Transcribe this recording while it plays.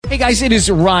Hey guys, it is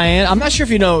Ryan. I'm not sure if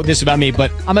you know this about me, but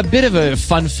I'm a bit of a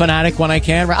fun fanatic when I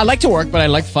can. I like to work, but I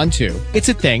like fun too. It's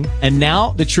a thing. And now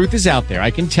the truth is out there.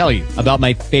 I can tell you about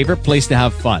my favorite place to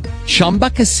have fun. Chumba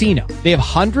Casino. They have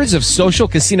hundreds of social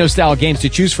casino style games to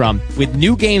choose from with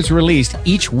new games released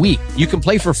each week. You can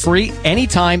play for free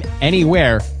anytime,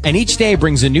 anywhere. And each day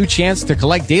brings a new chance to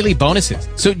collect daily bonuses.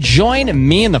 So join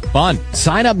me in the fun.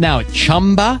 Sign up now at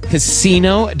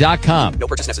ChumbaCasino.com. No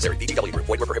purchase necessary. VGW Group.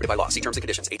 Void where prohibited by law. See terms and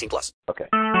conditions. 18+. Okay.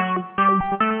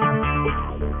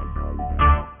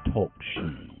 Talk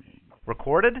show.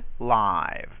 Recorded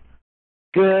live.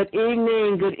 Good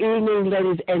evening,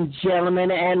 ladies and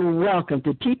gentlemen, and welcome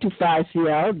to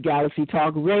T25CL Galaxy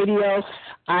Talk Radio.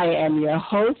 I am your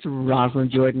host,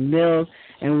 Rosalind Jordan Mills,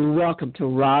 and welcome to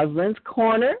Rosalind's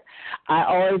Corner. I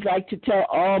always like to tell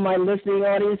all my listening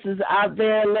audiences out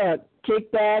there, look, kick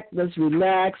back, let's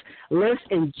relax, let's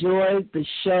enjoy the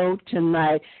show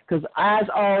tonight, because as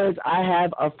always, I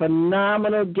have a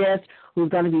phenomenal guest who's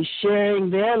going to be sharing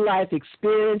their life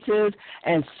experiences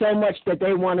and so much that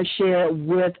they want to share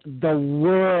with the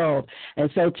world.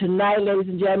 And so tonight, ladies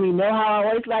and gentlemen, you know how I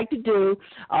always like to do.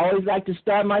 I always like to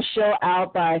start my show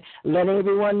out by letting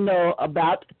everyone know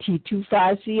about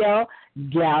T25CL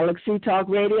Galaxy Talk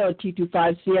Radio and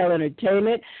T25CL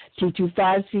Entertainment.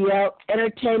 T25CL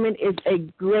Entertainment is a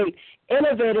great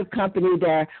innovative company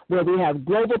there where we have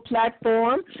global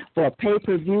platform for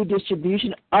pay-per-view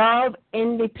distribution of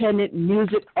independent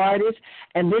music artists,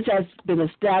 and this has been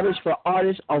established for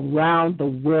artists around the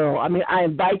world. I mean, I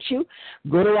invite you,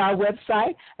 go to our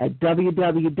website at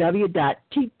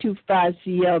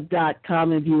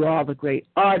www.t25cl.com and view all the great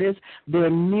artists, their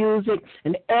music,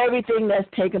 and everything that's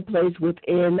taken place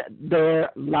within their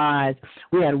lives.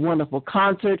 We had a wonderful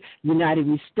concert, United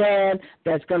We Stand,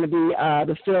 that's going to be,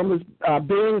 the film is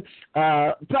being in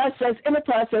the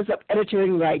process of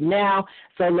editing right now.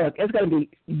 So, look, it's going to be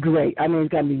great. I mean,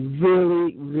 it's going to be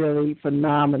really, really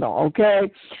phenomenal, okay?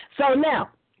 So now,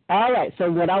 all right,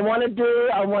 so what I want to do,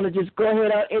 I want to just go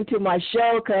ahead into my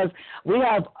show because we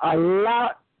have a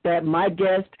lot that my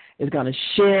guest is going to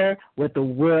share with the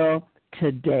world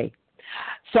today.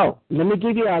 So let me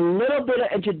give you a little bit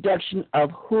of introduction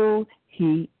of who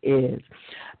he is.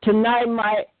 Tonight,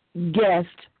 my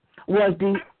guest was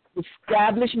the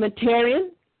establishmentarian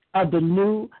of the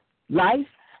New Life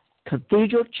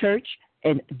Cathedral Church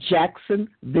in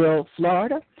Jacksonville,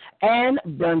 Florida, and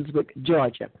Brunswick,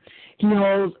 Georgia. He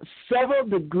holds several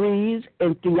degrees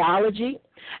in theology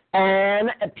and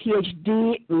a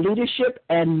PhD in leadership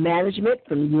and management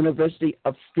from the University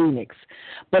of Phoenix.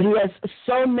 But he has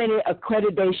so many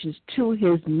accreditations to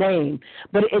his name.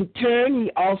 But in turn,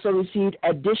 he also received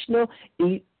additional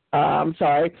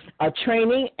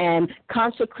training and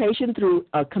consecration through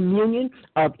a communion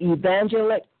of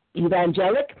evangelic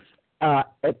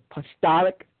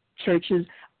apostolic churches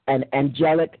and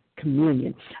angelic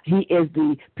communion. He is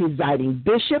the presiding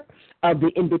bishop of the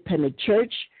Independent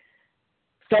Church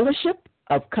Fellowship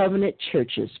of Covenant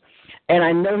Churches. And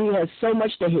I know he has so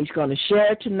much that he's going to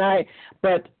share tonight,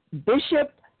 but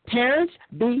Bishop Terrance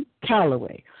B.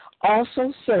 Calloway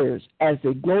also serves as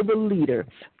the global leader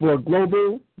for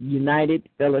Global United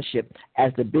Fellowship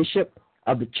as the bishop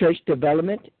of the church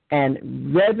development and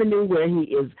revenue, where he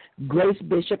is Grace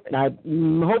Bishop, and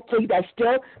hopefully that's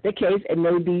still the case, and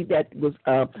maybe that was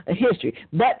a history.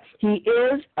 But he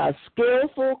is a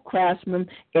skillful craftsman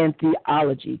in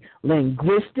theology,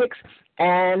 linguistics,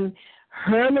 and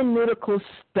hermeneutical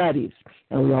studies.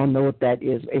 And we all know what that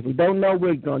is. If we don't know,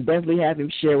 we're going to definitely have him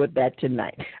share with that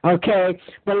tonight. Okay?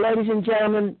 But ladies and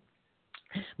gentlemen,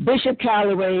 Bishop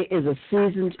Calloway is a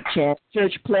seasoned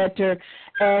church planter,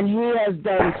 and he has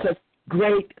done such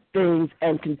great things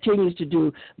and continues to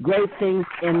do great things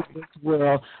in this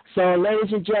world. So,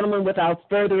 ladies and gentlemen, without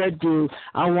further ado,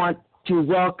 I want to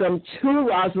welcome to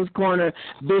Rosalind's Corner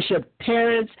Bishop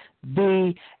Terrance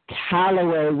B.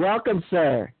 Calloway. Welcome,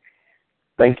 sir.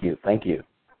 Thank you.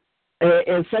 It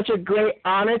is such a great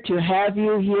honor to have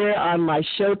you here on my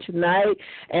show tonight,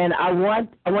 and I want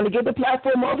to give the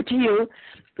platform over to you,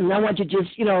 and I want you to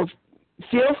just, feel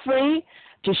free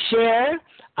to share.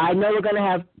 I know we're going to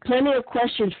have plenty of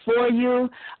questions for you.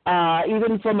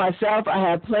 Even for myself, I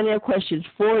have plenty of questions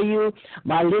for you.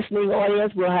 My listening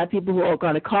audience will have people who are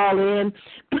going to call in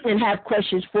and have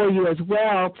questions for you as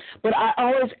well. But I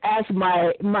always ask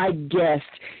my guests,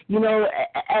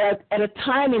 at a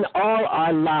time in all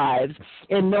our lives,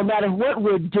 and no matter what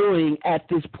we're doing at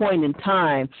this point in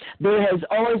time, there has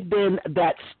always been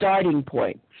that starting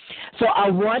point. So I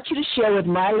want you to share with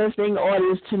my listening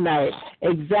audience tonight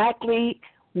exactly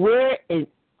where and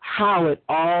how it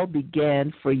all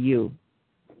began for you.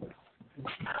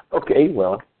 Okay,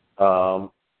 well,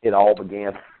 It all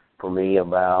began for me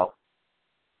about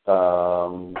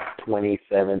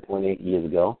 28 years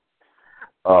ago,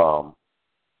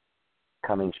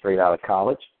 coming straight out of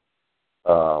college.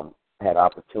 Had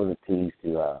opportunities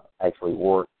to actually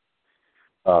work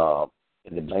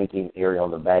in the banking area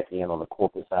on the back end, on the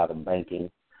corporate side of banking,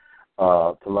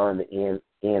 to learn the ins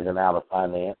and out of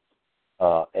finance,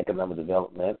 economic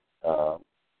development,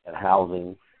 and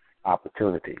housing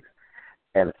opportunities.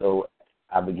 And so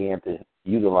I began to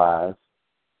utilize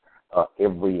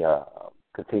every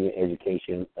continuing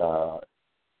education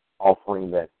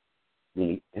offering that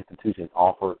the institution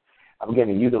offered. I began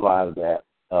to utilize that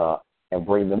and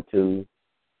bring them to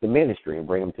the ministry and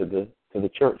bring them to the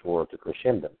church world, to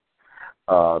Crescendum,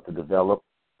 to develop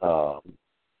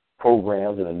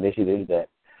programs and initiatives that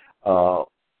a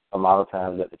lot of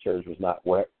times that the church was not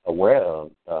aware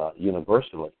of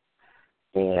universally.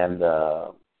 And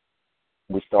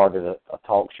we started a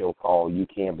talk show called You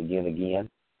Can Begin Again,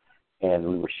 and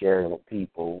we were sharing with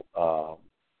people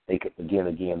they could begin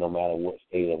again no matter what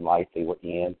state of life they were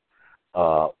in,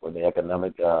 what the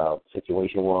economic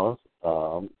situation was,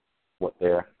 what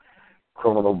their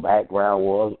criminal background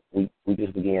was. We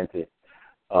just began to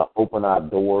open our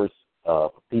doors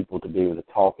for people to be able to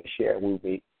talk and share.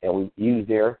 We use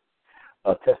their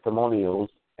testimonials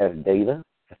as data,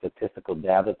 as statistical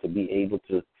data, to be able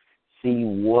to see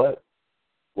what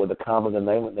were the common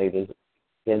denominators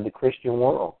in the Christian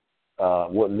world,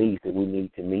 what needs that we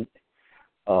need to meet.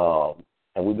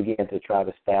 And we began to try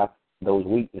to staff those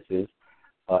weaknesses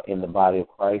in the body of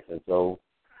Christ. And so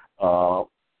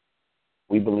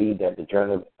we believe that a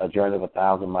journey of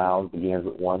 1,000 miles begins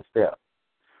with one step.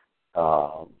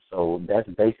 So that's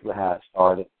basically how it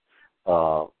started,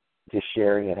 just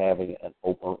sharing and having an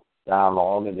open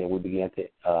dialogue, and then we began to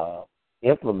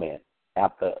implement.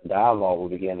 After dialogue, we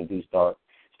began to start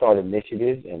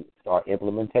initiatives and start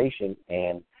implementation,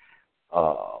 and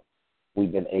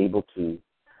we've been able to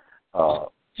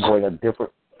bring a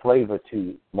different flavor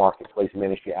to marketplace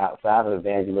ministry outside of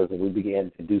evangelism. We began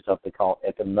to do something called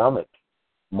economic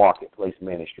marketplace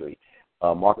ministry.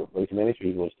 Marketplace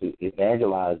ministry was to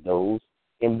evangelize those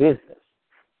in business,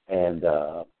 and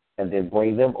then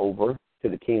bring them over to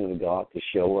the kingdom of God to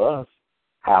show us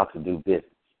how to do business.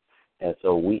 And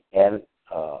so we added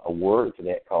a word to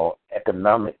that called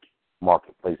economic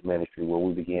marketplace ministry, where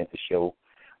we began to show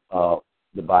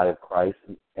the body of Christ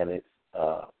and its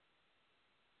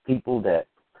people that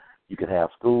you can have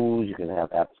schools, you can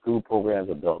have after-school programs,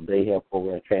 adult day care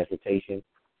programs, transportation,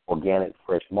 organic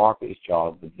fresh markets,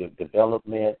 child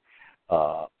development,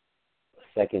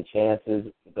 second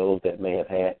chances, those that may have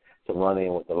had to run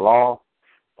in with the law.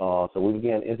 So we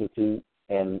began to institute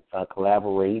and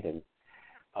collaborate and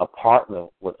partner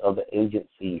with other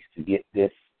agencies to get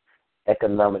this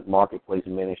economic marketplace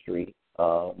ministry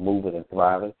moving and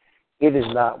thriving. It is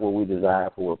not what we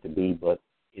desired for it to be, but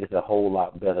it is a whole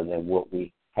lot better than what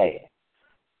we had.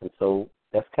 And so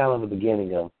that's kind of the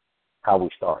beginning of how we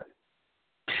started.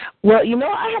 Well,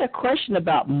 I had a question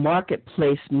about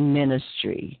marketplace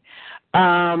ministry.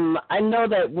 I know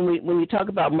that when we talk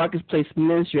about marketplace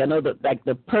ministry, I know that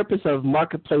the purpose of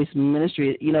marketplace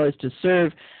ministry, is to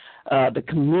serve the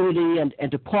community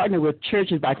and to partner with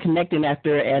churches by connecting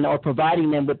after or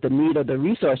providing them with the need or the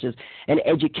resources and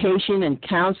education and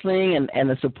counseling and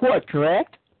the support,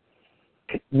 correct?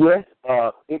 Yes,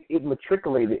 it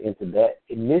matriculated into that.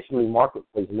 Initially,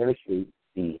 marketplace ministry,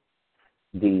 the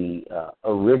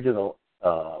original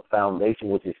foundation,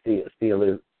 which is still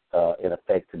is in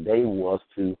effect today, was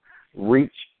to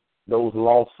reach those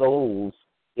lost souls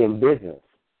in business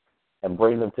and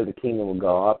bring them to the kingdom of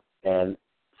God, and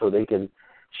so they can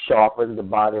sharpen the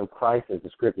body of Christ, as the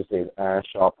scripture says, iron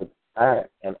sharpens iron.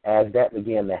 And as that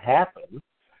began to happen,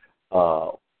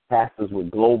 pastors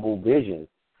with global vision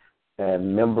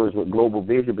and members with global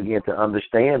vision began to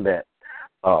understand that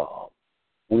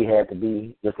we had to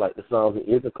be, just like the sons of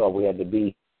Issachar, we had to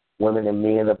be women and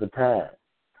men of the time.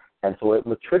 And so it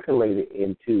matriculated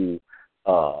into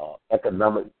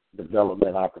economic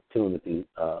development opportunities,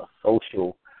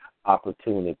 social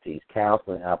opportunities,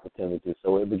 counseling opportunities.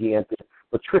 So it began to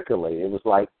matriculate. It was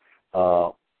like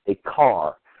a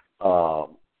car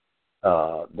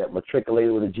that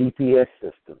matriculated with a GPS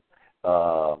system.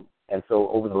 And so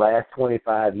over the last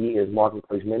 25 years,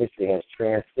 marketplace ministry has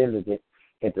transcended it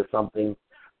into something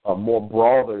more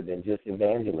broader than just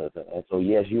evangelism. And so,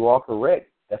 yes, you are correct.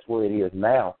 That's where it is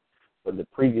now. But the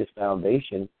previous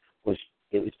foundation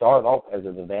it started off as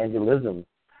an evangelism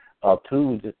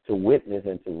tool to witness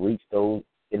and to reach those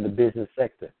in the business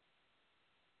sector.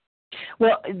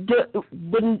 Well,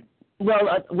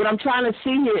 Well, what I'm trying to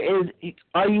see here is,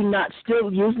 are you not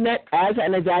still using it as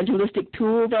an evangelistic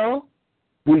tool, though?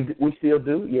 We still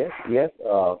do, yes.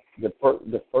 The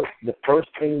first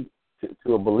thing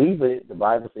to a believer, the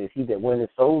Bible says, "He that winneth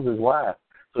souls is wise."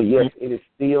 So yes, it is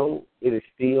still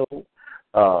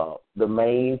the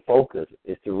main focus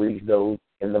is to reach those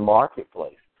in the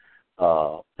marketplace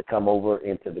to come over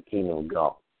into the kingdom of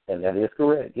God, and that is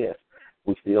correct. Yes,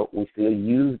 we still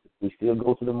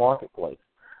go to the marketplace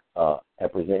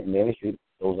and present ministry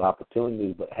those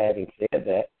opportunities. But having said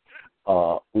that,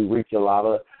 we reach a lot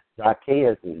of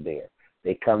Zacchaeuses there.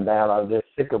 They come down out of their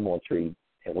sycamore tree,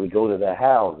 and we go to their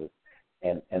houses,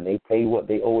 and they pay what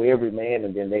they owe every man,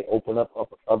 and then they open up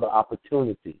other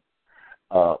opportunities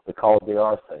because they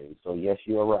are saved. So yes,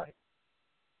 you are right.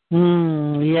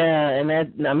 Yeah, and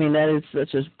that is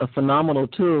such a phenomenal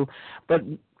tool. But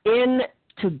in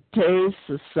today's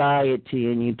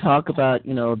society, and you talk about,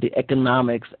 the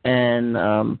economics and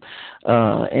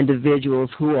individuals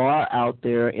who are out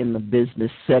there in the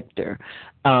business sector.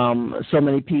 So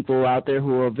many people out there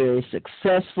who are very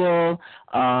successful,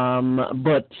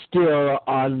 but still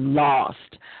are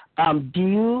lost. Do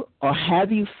you or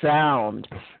have you found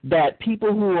that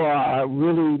people who are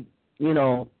really,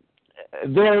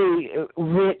 very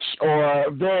rich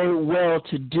or very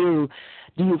well-to-do,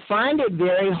 do you find it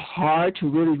very hard to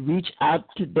really reach out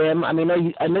to them? I mean,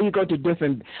 I know you go to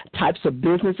different types of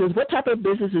businesses. What type of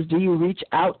businesses do you reach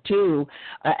out to,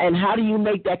 and how do you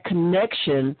make that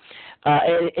connection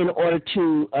in order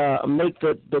to make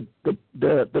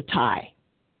the tie?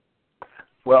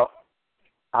 Well,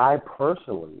 I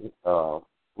personally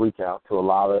reach out to a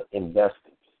lot of investors.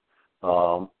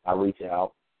 I reach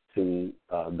out to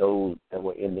those that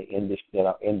were in the industry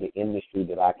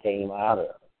that I came out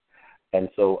of. And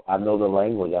so I know the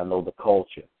language, I know the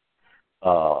culture.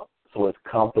 So it's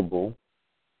comfortable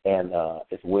and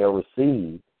it's well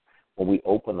received when we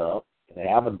open up and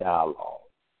have a dialogue.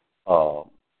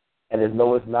 And it's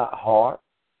not hard.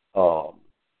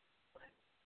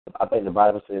 I think the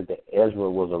Bible says that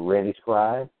Ezra was a ready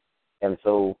scribe. And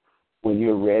so when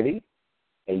you're ready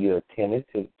and you're attentive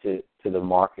to the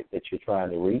market that you're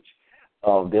trying to reach,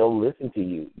 they'll listen to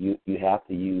you. You have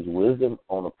to use wisdom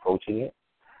on approaching it.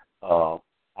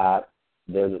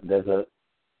 There's a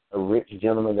rich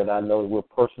gentleman that I know, we're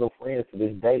personal friends to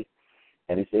this day,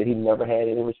 and he said he never had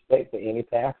any respect for any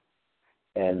pastor,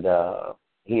 and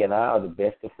he and I are the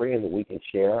best of friends that we can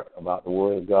share about the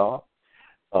Word of God.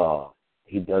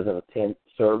 He doesn't attend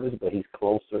service, but he's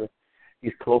closer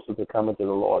to coming to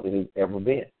the Lord than he's ever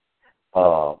been.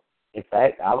 In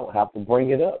fact, I don't have to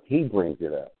bring it up; he brings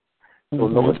it up. So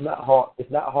no, it's not hard.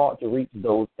 It's not hard to reach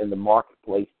those in the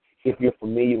marketplace if you're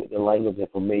familiar with the language and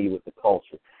familiar with the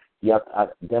culture. You have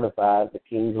to identify the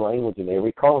king's language in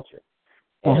every culture.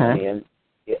 And then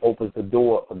it opens the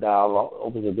door for dialogue,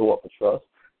 opens the door for trust.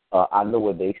 I know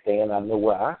where they stand, I know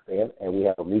where I stand, and we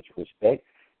have a mutual respect.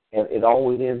 And it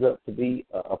always ends up to be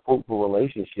a fruitful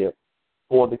relationship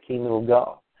for the kingdom of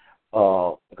God.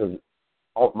 Because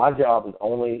my job is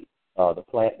only to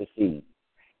plant the seed.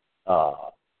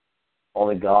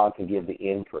 Only God can give the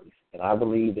increase. And I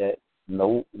believe that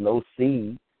no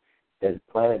seed that's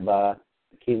planted by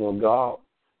the kingdom of God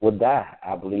will die.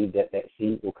 I believe that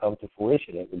seed will come to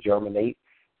fruition. It will germinate,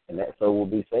 and that soul will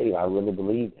be saved. I really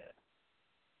believe that.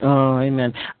 Oh,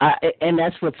 amen. And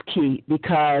that's what's key,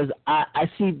 because I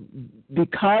see,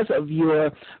 because of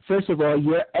first of all,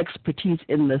 your expertise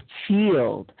in the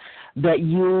field, that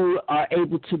you are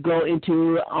able to go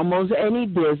into almost any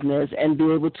business and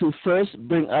be able to first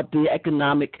bring up the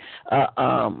economic,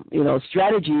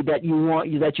 strategy that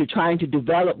that you're trying to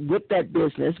develop with that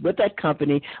business, with that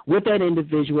company, with that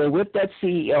individual, with that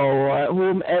CEO, or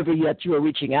whomever that you are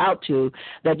reaching out to,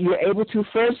 that you're able to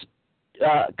first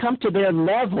come to their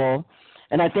level.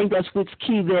 And I think that's what's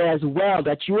key there as well,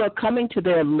 that you are coming to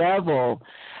their level,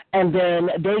 and then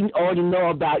they already know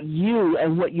about you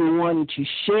and what you're wanting to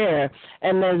share,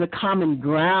 and there's a common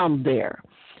ground there.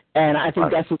 And I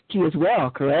think that's what's key as well,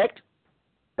 correct?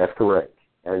 That's correct.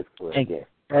 That is correct, yes.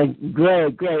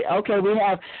 Great. Okay, we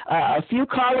have a few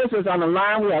callers is on the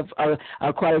line. We have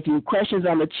quite a few questions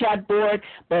on the chat board.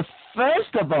 But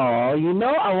first of all,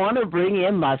 I want to bring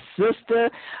in my sister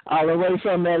all the way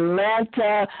from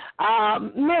Atlanta.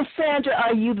 Miss Sandra,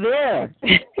 are you there?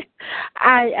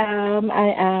 I am.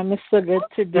 It's so good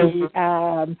to be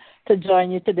to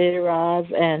join you today, Roz,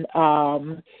 and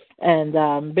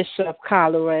Bishop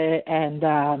Calloway, and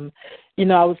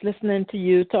I was listening to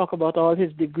you talk about all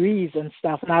his degrees and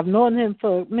stuff, and I've known him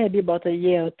for maybe about a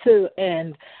year or two,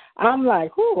 and I'm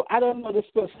like, whoo, I don't know this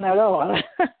person at all.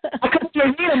 I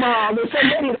couldn't hear them all. There's so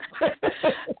many.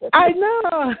 I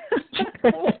know.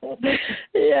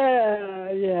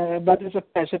 yeah, but it's a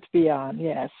pleasure to be on,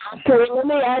 yes. So let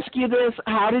me ask you this.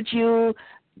 How did you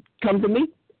come to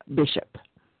meet Bishop?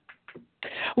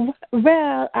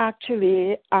 Well,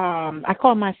 actually, I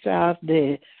call myself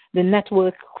the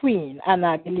network queen, and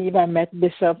I believe I met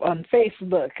Bishop on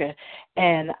Facebook,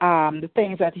 and the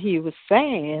things that he was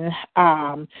saying,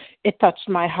 it touched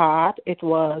my heart. It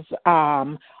was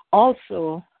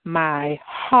also my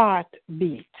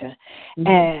heartbeat,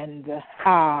 and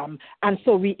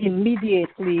so we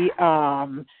immediately,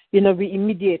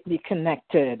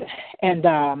 connected, and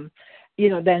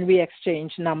then we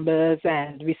exchanged numbers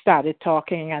and we started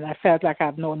talking, and I felt like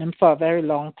I've known him for a very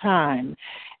long time.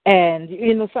 And,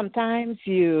 sometimes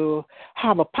you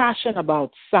have a passion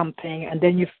about something and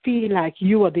then you feel like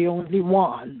you are the only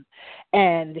one.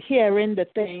 And hearing the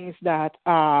things that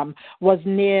was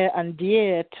near and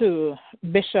dear to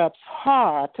Bishop's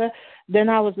heart, then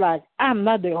I was like, I'm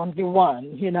not the only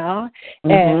one,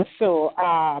 Mm-hmm. And so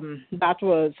that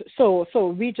was, so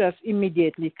we just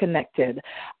immediately connected.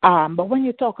 But when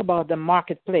you talk about the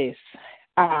marketplace,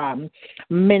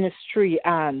 ministry,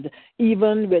 and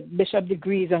even with bishop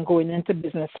degrees and going into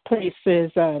business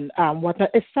places and whatnot,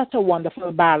 it's such a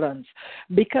wonderful balance,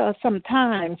 because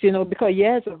sometimes, because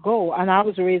years ago, and I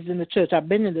was raised in the church, I've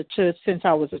been in the church since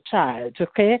I was a child,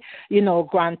 okay?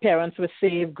 Grandparents were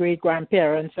saved,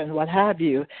 great-grandparents, and what have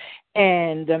you.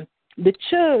 And the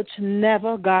church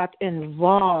never got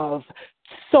involved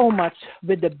so much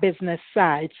with the business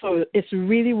side. So it's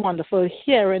really wonderful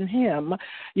hearing him,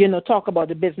 talk about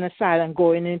the business side and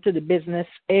going into the business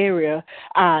area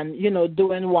and,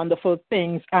 doing wonderful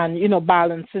things and,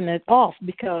 balancing it off.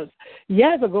 Because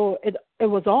years ago, it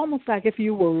was almost like if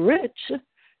you were rich,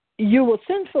 you were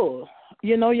sinful.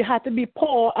 You had to be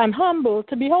poor and humble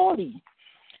to be holy.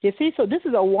 You see, so this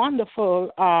is a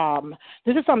wonderful,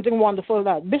 this is something wonderful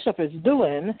that Bishop is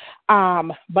doing,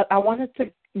 but I wanted to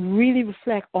really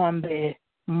reflect on the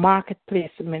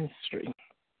marketplace ministry,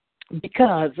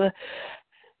 because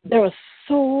there are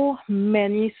so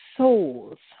many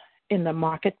souls in the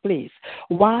marketplace.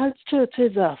 While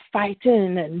churches are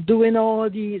fighting and doing all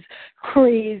these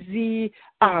crazy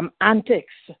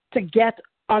antics to get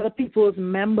other people's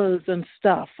members and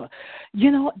stuff,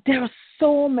 there are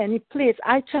so many places.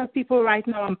 I tell people right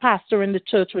now, I'm pastoring the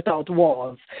church without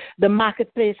walls. The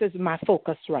marketplace is my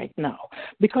focus right now,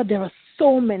 because there are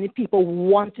so many people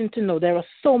wanting to know. There are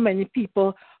so many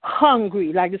people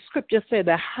hungry. Like the scripture said,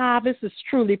 the harvest is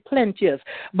truly plenteous,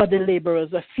 but the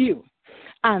laborers are few.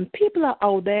 And people are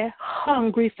out there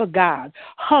hungry for God,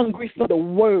 hungry for the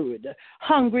word,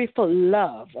 hungry for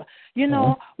love.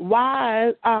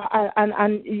 While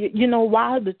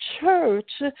while the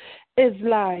church is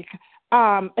like,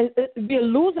 we're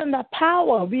losing that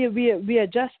power. We are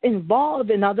just involved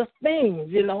in other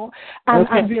things, and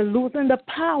we're losing the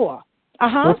power.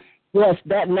 Yes,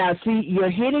 now see, you're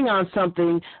hitting on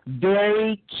something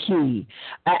very key.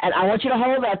 And I want you to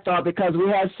hold that thought, because we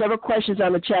have several questions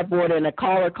on the chat board and a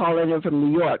caller calling in from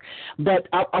New York. But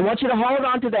I want you to hold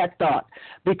on to that thought,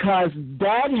 because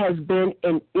that has been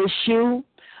an issue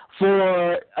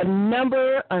for a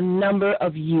number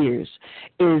of years,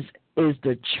 is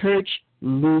the church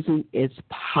losing its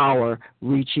power,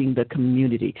 reaching the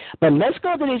community. But let's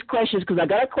go to these questions, because I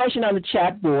got a question on the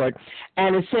chat board,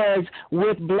 and it says,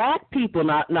 with black people,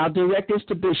 now direct this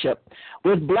to Bishop,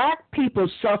 with black people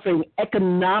suffering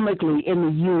economically in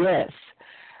the U.S.,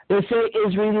 they say,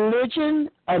 is religion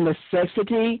a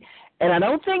necessity? And I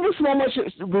don't think it's so much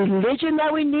religion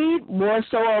that we need, more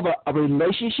so of a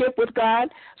relationship with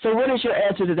God. So what is your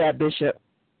answer to that, Bishop?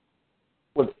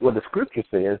 Well, the scripture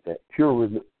says that pure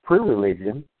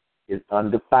religion is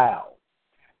undefiled.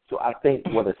 So I think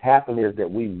what has happened is that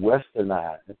we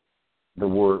westernize the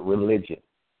word religion,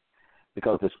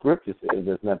 because the scripture says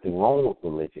there's nothing wrong with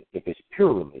religion if it's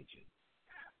pure religion.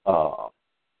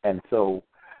 And so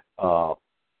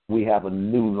we have a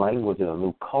new language and a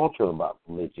new culture about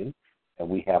religion, and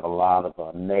we have a lot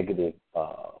of negative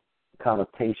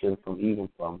connotation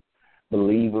from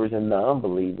believers and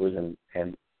non-believers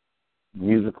and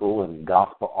musical and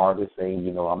gospel artists saying,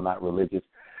 I'm not religious.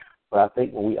 But I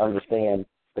think when we understand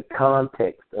the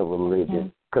context of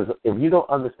religion, because if you don't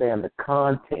understand the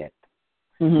content,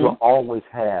 you'll always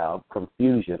have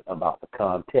confusion about the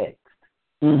context.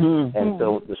 And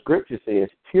so the scripture says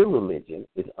pure religion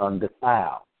is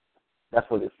undefiled.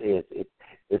 That's what it says.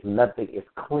 It's nothing. It's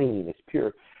clean. It's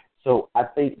pure. So I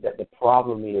think that the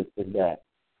problem is that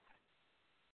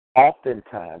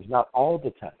oftentimes, not all the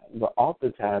time, but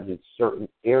oftentimes in certain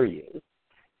areas,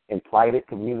 in plighted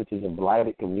communities and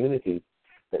blighted communities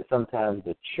that sometimes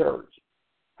the church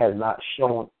has not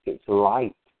shown its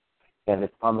light, and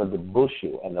it's under the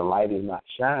bushel, and the light is not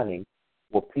shining,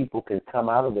 where people can come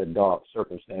out of their dark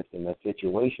circumstance in their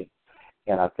situation.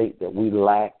 And I think that we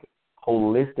lack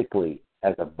holistically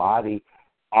as a body,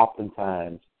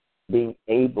 oftentimes being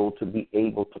able to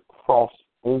cross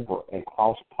over and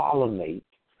cross-pollinate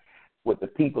with the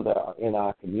people that are in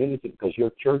our community, because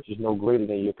your church is no greater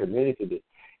than your community.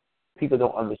 People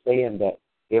don't understand that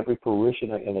every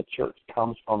parishioner in a church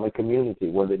comes from a community,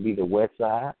 whether it be the west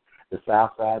side, the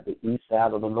south side, the east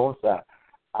side, or the north side.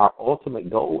 Our ultimate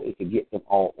goal is to get them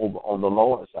all over on the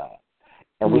lower side,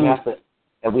 and we have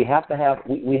to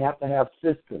have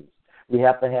systems. We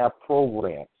have to have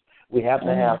programs. We have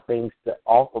to have things to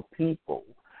offer people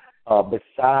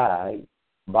besides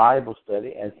Bible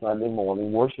study and Sunday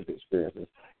morning worship experiences.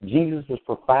 Jesus was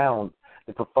profound.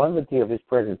 The profundity of his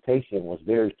presentation was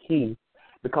very key,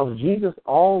 because Jesus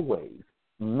always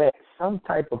met some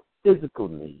type of physical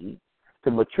need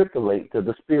to matriculate to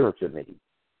the spiritual need.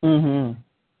 Mm-hmm.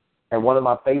 And one of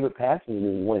my favorite passages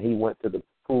is when he went to the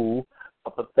pool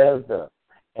of Bethesda,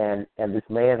 and this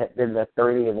man had been there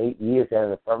 38 years, had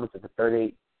an infirmity for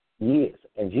 38 years.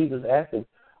 And Jesus asked him,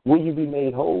 will you be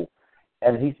made whole?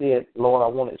 And he said, Lord, I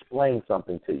want to explain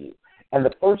something to you. And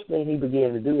the first thing he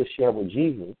began to do is share with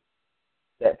Jesus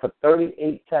that for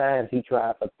 38 times, he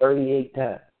tried for 38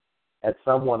 times, and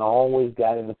someone always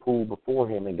got in the pool before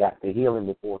him and got the healing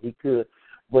before he could.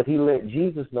 But he let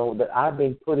Jesus know that I've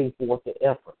been putting forth the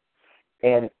effort.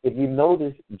 And if you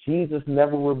notice, Jesus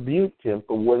never rebuked him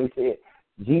for what he said.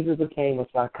 Jesus became a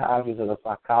psychiatrist and a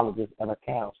psychologist and a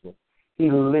counselor.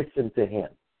 He listened to him.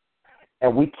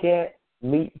 And we can't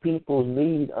meet people's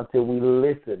need until we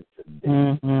listen to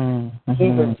them. Mm-hmm. Mm-hmm.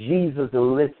 Even Jesus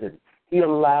listened. He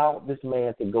allowed this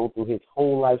man to go through his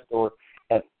whole life story.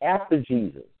 And after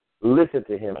Jesus listened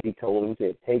to him, he told him, he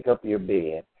said, take up your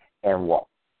bed and walk.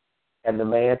 And the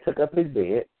man took up his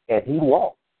bed and he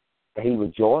walked. And he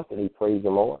rejoiced and he praised the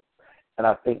Lord. And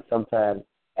I think sometimes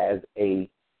as a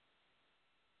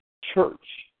church,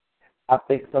 I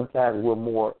think sometimes we're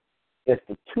more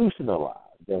institutionalized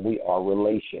than we are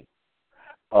relational.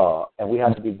 And we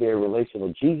have to be very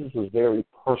relational. Jesus was very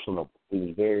personal. He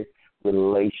was very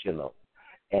relational.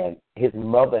 And his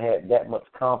mother had that much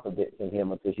confidence in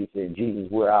him until she said, Jesus,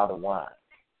 we're out of wine.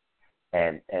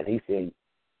 And he said,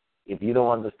 if you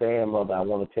don't understand, mother, I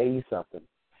want to tell you something,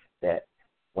 that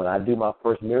when I do my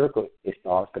first miracle, it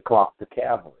starts to clock the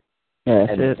cavalry. Yes,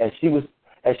 and she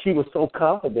was so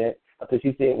confident until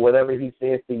she said, whatever he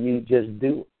says to you, just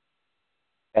do it.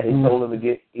 And he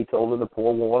told him to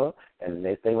pour water, and the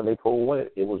next thing when they poured water,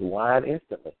 it was wine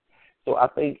instantly. So I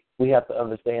think we have to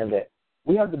understand that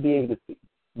we have to be able to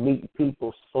meet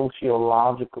people's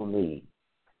sociological needs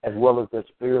as well as their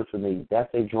spiritual needs.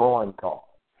 That's a drawing card.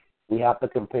 We have to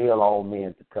compel all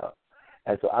men to come.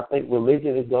 And so I think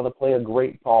religion is going to play a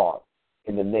great part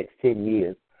in the next 10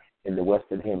 years in the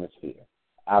Western Hemisphere.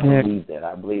 I believe that.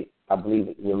 I believe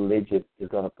that religion is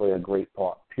going to play a great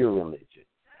part, pure religion.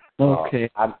 Okay.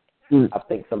 I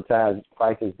think sometimes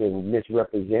Christ has been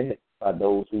misrepresented by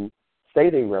those who say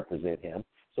they represent him,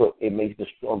 so it makes the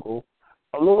struggle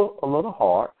a little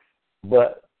hard,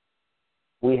 but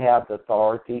we have the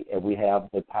authority and we have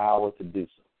the power to do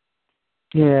so.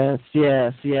 Yes.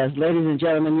 Ladies and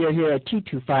gentlemen, you're here at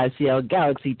T25CL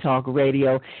Galaxy Talk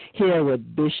Radio, here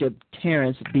with Bishop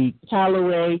Terrance B.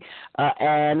 Calloway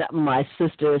and my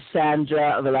sister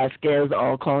Sandra Velasquez,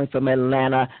 all calling from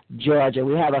Atlanta, Georgia.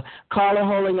 We have a caller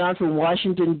holding on from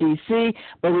Washington, D.C.,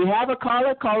 but we have a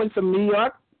caller calling from New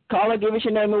York. Caller, give us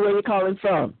your name and where you're calling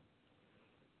from.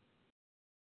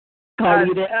 Caller,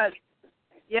 you there?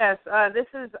 Yes, this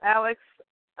is Alex.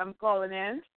 I'm calling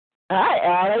in.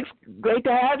 Hi, Alex. Great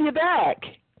to have you back.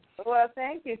 Well,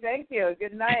 thank you.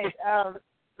 Good night.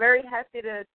 Very happy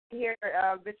to hear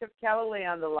Bishop Calloway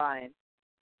on the line.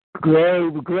 Great.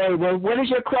 Well, what is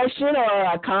your question or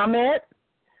a comment?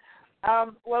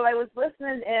 Well, I was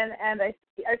listening in, and I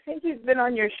think he's been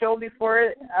on your show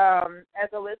before as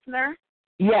a listener.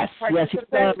 Yes.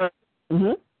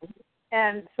 Mm-hmm.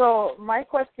 And so my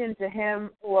question to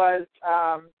him was,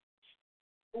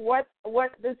 what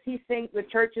does he think the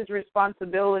church's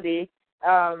responsibility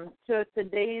to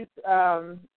today's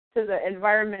to the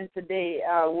environment today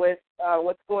with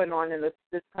what's going on in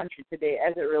this country today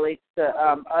as it relates to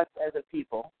us as a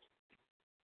people?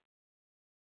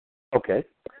 Okay.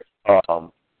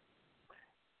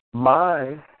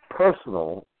 My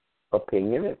personal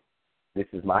opinion, this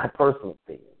is my personal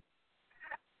opinion,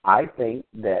 I think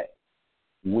that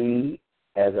we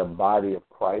as a body of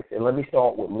Christ, and let me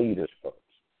start with leaders first.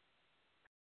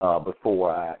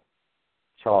 before I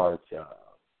charge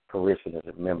parishioners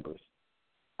and members.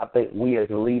 I think we as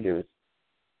leaders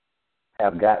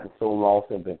have gotten so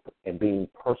lost in being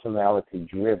personality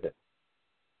driven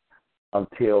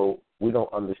until we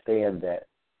don't understand that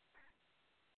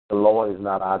the Lord is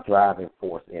not our driving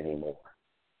force anymore.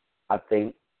 I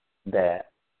think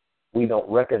that we don't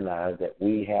recognize that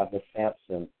we have the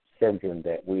Samson syndrome,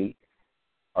 that we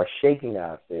are shaking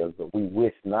ourselves, but we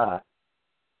wish not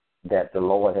that the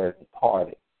Lord has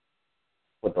departed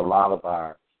with a lot of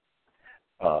our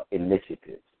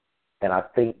initiatives. And I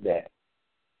think that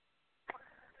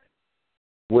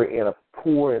we're in a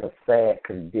poor and a sad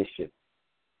condition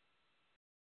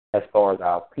as far as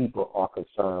our people are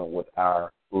concerned with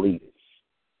our leaders.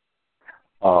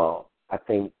 I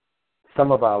think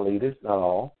some of our leaders, not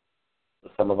all,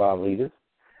 but some of our leaders,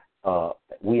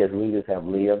 we as leaders have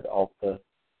lived off the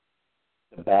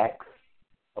backs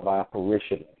of our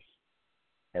parishioners,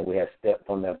 and we have stepped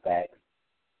on their backs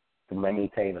to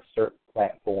maintain a certain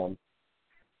platform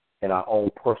in our own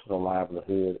personal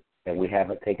livelihood, and we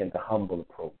haven't taken the humble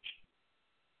approach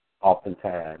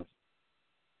oftentimes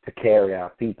to carry our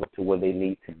people to where they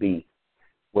need to be.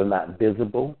 We're not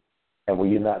visible, and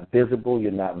when you're not visible,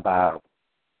 you're not viable.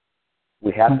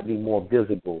 We have to be more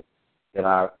visible in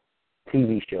our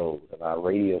TV shows and our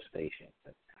radio stations.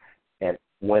 And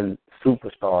when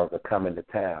superstars are coming to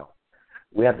town,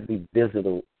 we have to be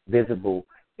visible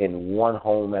in one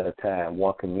home at a time,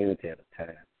 one community at a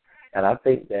time. And I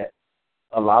think that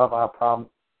a lot of our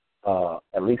problems,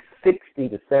 at least 60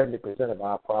 to 70% of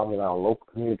our problems in our local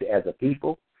community as a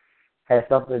people, has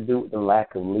something to do with the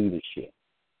lack of leadership.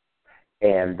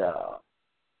 And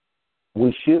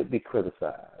we should be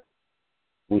criticized.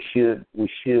 We should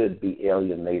be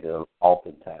alienated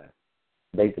oftentimes,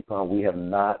 based upon we have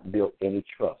not built any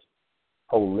trust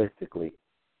holistically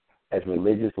as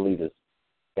religious leaders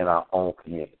in our own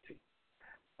community.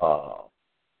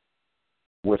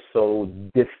 We're so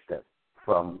distant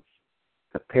from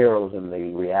the perils and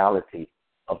the reality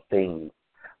of things.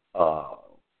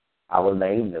 I will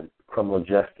name them: criminal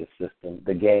justice system,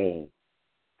 the gang,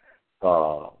 a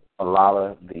lot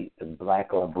of the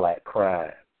black-on-black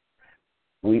crime.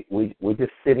 We're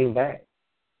just sitting back.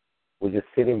 We're just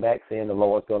sitting back saying the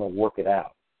Lord's going to work it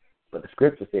out. But the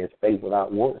scripture says faith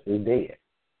without works is dead.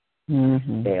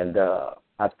 Mm-hmm. And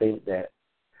I think that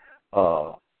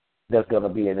there's going to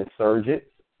be an insurgent,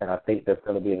 and I think there's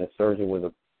going to be an insurgent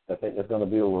I think there's going to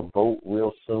be a revolt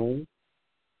real soon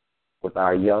with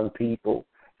our young people.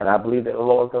 And I believe that the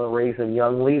Lord's going to raise some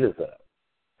young leaders up.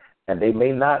 And they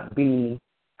may not be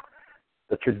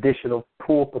the traditional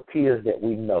pulpiteers that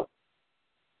we know.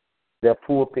 Their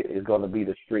pulpit is going to be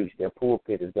the streets. Their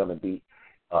pulpit is going to be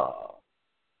for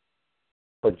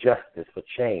justice, for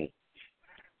change,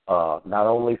 not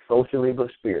only socially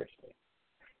but spiritually.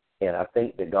 And I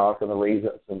think that God's going to raise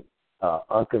up some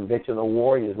unconventional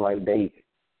warriors like David.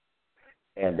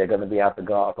 And they're going to be after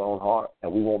God's own heart.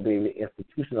 And we won't be able to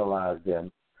institutionalize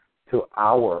them to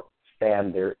our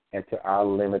standard and to our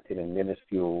limited and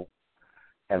minuscule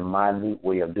and minute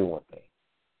way of doing things.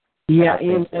 Yeah,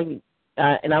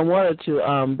 and I wanted to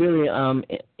really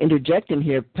interject in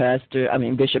here,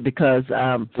 Bishop, because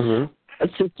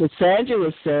Sister Sandra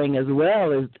was saying as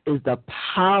well is the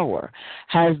power.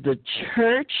 Has the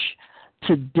church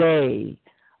today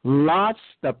lost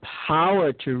the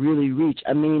power to really reach?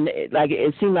 I mean, it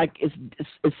seems like it's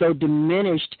so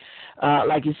diminished.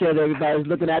 Like you said, everybody's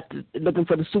looking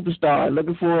for the superstar,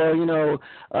 looking for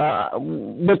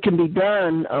what can be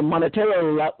done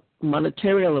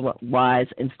monetarily-wise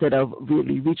instead of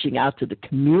really reaching out to the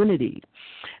community.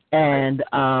 And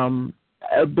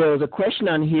there's a question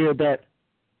on here that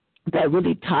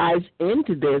really ties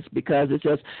into this, because it's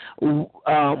just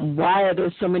why are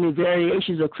there so many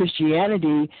variations of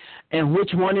Christianity, and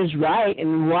which one is right,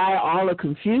 and why all the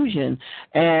confusion?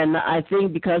 And I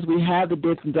think because we have the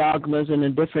different dogmas and the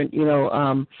different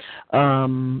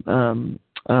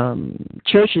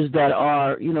churches that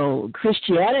are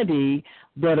Christianity,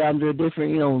 but under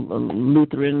different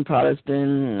Lutheran,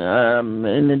 Protestant,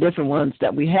 and the different ones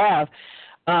that we have.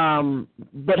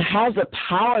 But has the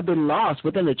power been lost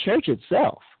within the church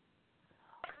itself?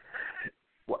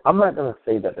 Well, I'm not going to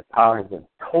say that the power has been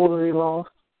totally lost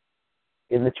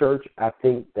in the church. I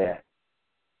think that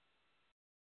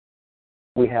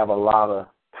we have a lot of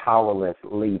powerless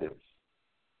leaders.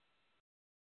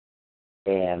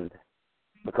 And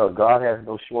because God has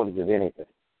no shortage of anything.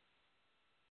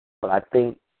 But I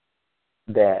think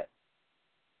that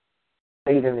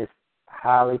Satan is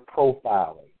highly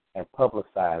profiling and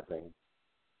publicizing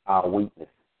our weakness.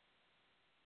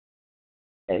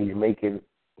 And he's making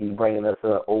He's bringing us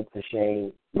an open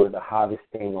shame. We're the hottest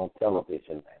thing on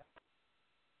television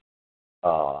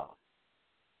now.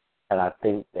 And I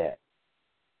think that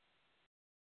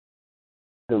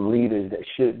the leaders that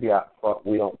should be out front,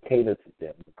 we don't cater to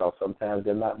them because sometimes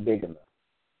they're not big enough.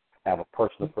 I have a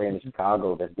personal friend in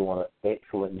Chicago that's doing an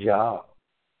excellent job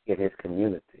in his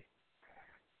community.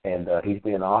 And he's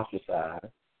being ostracized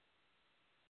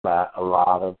by a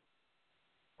lot of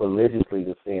religious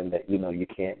leaders saying that, you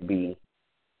can't be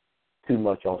too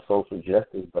much on social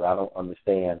justice, but I don't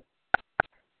understand.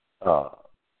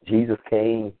 Jesus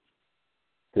came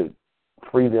to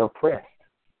free the oppressed.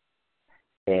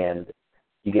 And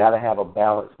you got to have a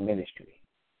balanced ministry.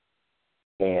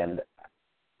 And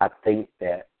I think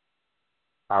that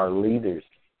our leaders,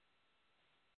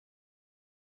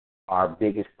 our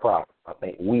biggest problem, I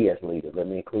think we as leaders, let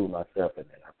me include myself in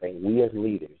that, I think we as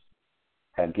leaders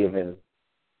have given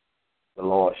the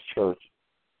Lord's church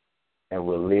and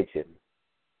religion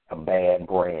a bad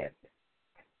brand.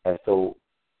 And so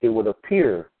it would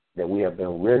appear that we have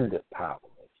been rendered powerless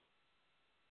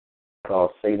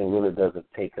because Satan really doesn't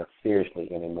take us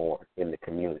seriously anymore in the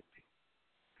community.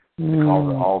 Because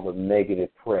of all the negative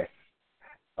press.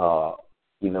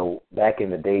 Back in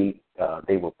the day,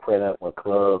 they would print up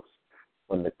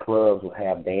when the clubs would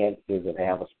have dances and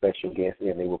have a special guest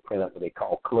in, they would print up what they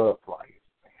call club flyers.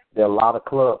 There are a lot of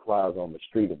club flyers on the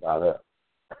street about us.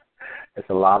 It's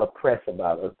a lot of press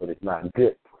about us, but it's not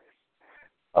good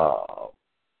press.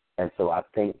 And so I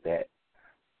think that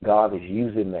God is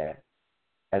using that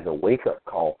as a wake-up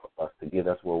call for us to get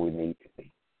us where we need to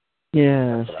be.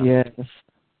 Yes, yes.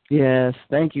 Yes,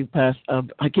 thank you, Pastor. I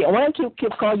want to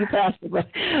keep calling you Pastor,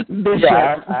 but Bishop.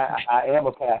 Yeah, I am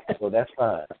a pastor, so that's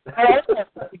fine.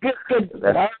 Good.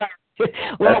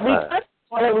 Well,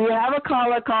 we have a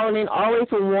caller calling in all the way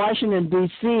from Washington,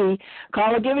 D.C.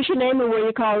 Caller, give us your name and where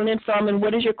you're calling in from, and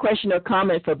what is your question or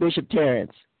comment for Bishop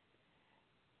Terrance?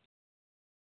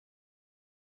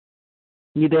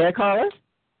 You there, caller?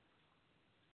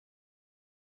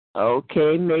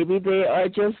 Okay, maybe they are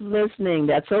just listening.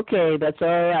 That's okay. That's all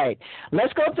right.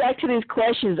 Let's go back to these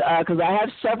questions because I have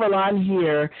several on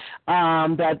here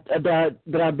that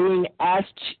are being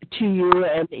asked to you,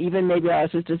 and even maybe our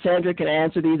Sister Sandra can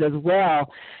answer these as well.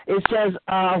 It says,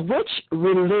 which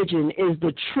religion is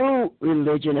the true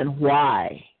religion and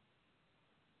why?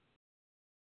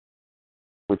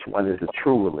 Which one is the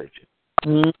true religion?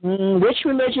 Mm-hmm. Which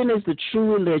religion is the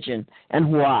true religion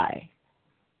and why?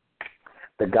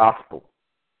 The gospel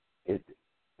is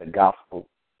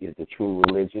the true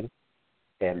religion,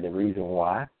 and the reason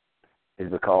why is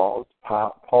because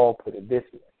Paul put it this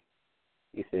way.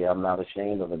 He said, I'm not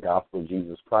ashamed of the gospel of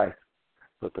Jesus Christ,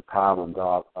 but the power of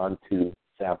God unto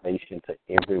salvation to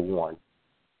everyone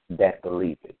that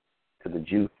believeth, to the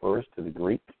Jew first, to the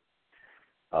Greek,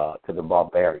 to the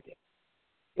barbarian.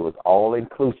 It was all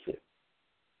inclusive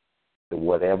to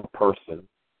whatever person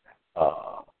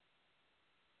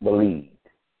believed.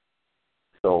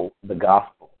 So the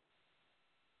gospel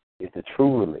is the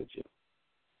true religion.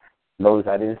 Notice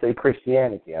I didn't say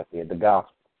Christianity. I said the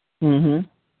gospel. Mm-hmm.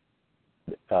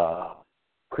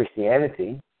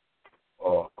 Christianity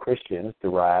or Christians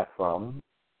derive from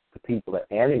the people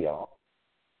at Antioch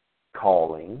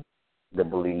calling the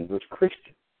believers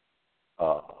Christian.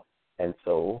 And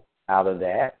so out of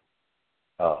that,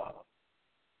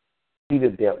 Peter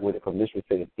dealt with it from this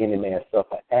perspective, any man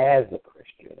suffer as a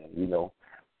Christian. And,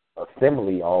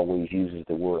 assembly always uses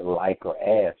the word like or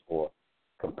as for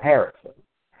comparison.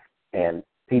 And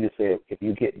Peter said, if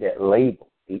you get that label,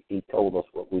 he told us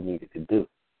what we needed to do.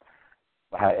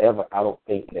 However, I don't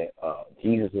think that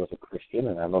Jesus was a Christian,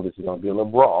 and I know this is going to be a little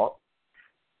broad.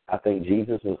 I think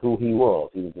Jesus was who he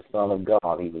was. He was the Son of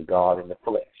God. He was God in the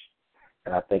flesh.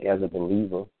 And I think as a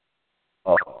believer,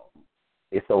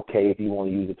 it's okay if you want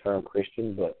to use the term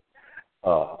Christian, but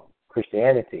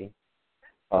Christianity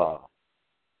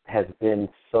has been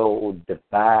so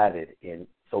divided in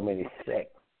so many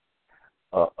sects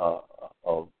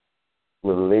of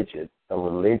religion.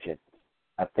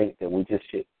 I think that we just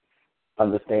should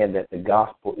understand that the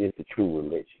gospel is the true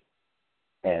religion,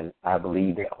 and I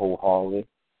believe that wholeheartedly.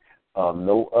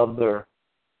 No other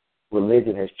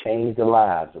religion has changed the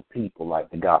lives of people like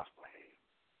the gospel.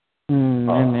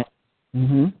 Amen.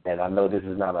 Mm-hmm. And I know this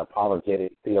is not an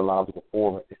apologetic theological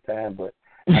forum at this time, but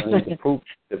I mean the proof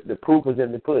is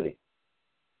in the pudding.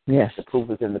 Yes. The proof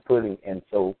is in the pudding. And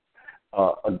so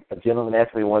a gentleman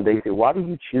asked me one day, he said, why do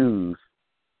you choose?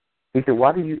 He said,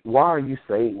 why do you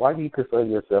consider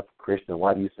yourself a Christian?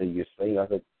 Why do you say you're saved? I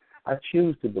said, I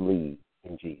choose to believe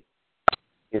in Jesus.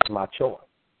 It's my choice.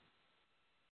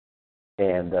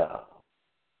 And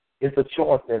It's a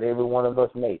choice that every one of us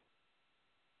makes,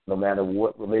 no matter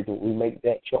what religion we make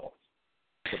that choice.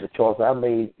 But the choice I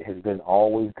made has been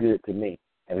always good to me,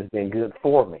 and it's been good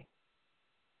for me.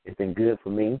 It's been good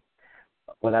for me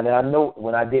when I didn't know it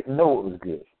was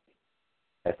good.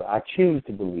 And so I choose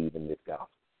to believe in this gospel.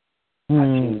 I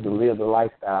choose to live the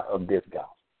lifestyle of this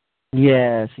gospel.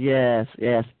 Yes.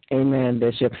 Amen,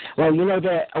 Bishop. Well,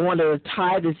 that I want to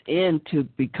tie this into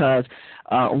because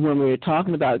when we were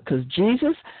talking about, because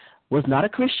Jesus was not a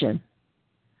Christian.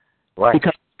 Right.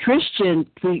 Because Christian,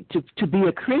 to be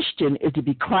a Christian is to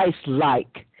be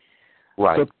Christ-like.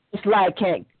 Right. So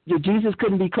Christ-like Jesus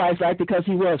couldn't be Christ-like because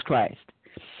he was Christ.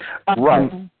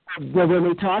 Right. But when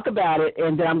we talk about it,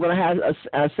 and then I'm going to have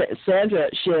Sandra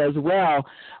share as well,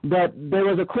 but there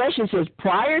was a question that says,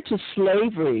 prior to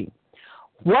slavery,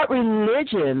 what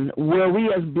religion were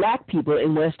we as black people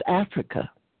in West Africa?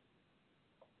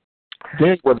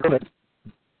 There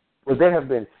have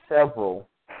been several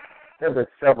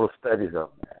studies on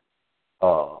that.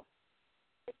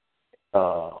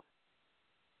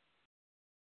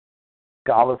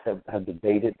 Scholars have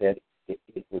debated that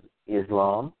it was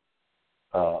Islam.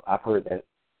 I've heard that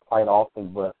quite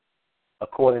often, but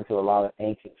according to a lot of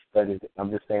ancient studies,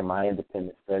 I'm just saying my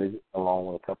independent studies, along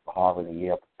with a couple of Harvard and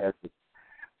Yale professors,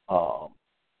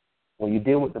 when you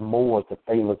deal with the Moors, the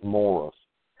famous Moors,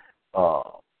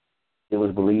 it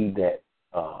was believed that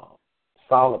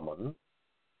Solomon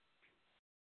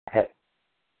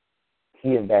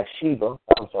he and Bathsheba,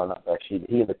 he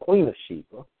and the Queen of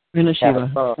Sheba,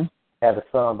 had a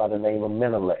son by the name of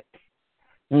Menelik.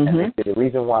 Mm-hmm. And the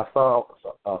reason why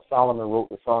Solomon wrote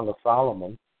the Song of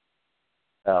Solomon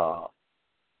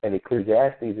and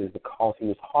Ecclesiastes is because he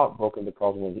was heartbroken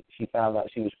because when she found out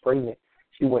she was pregnant,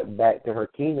 she went back to her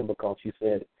kingdom because she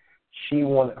said she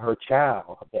wanted her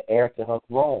child, the heir to her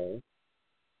throne,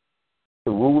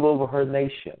 to rule over her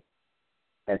nation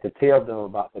and to tell them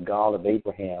about the God of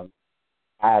Abraham,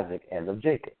 Isaac, and of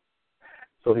Jacob.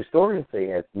 So historians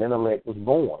say as Menelik was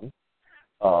born,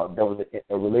 there was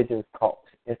a religion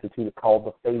instituted called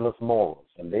the Phallus Morals,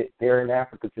 and they're in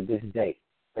Africa to this day.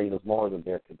 Phallus Morals are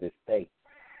there to this day,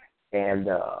 and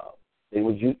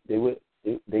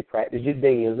they practice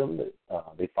Judaism.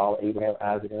 They follow Abraham,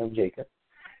 Isaac, and Jacob,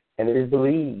 and it is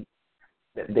believed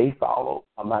that they follow.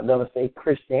 I'm not going to say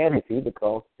Christianity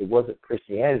because it wasn't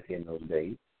Christianity in those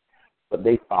days, but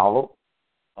they followed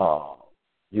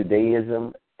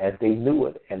Judaism as they knew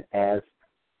it, and as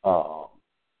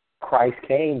Christ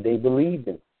came, they believed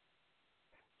in it.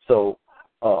 So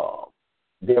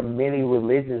there are many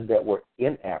religions that were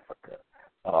in Africa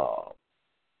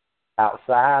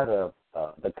outside of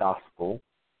the gospel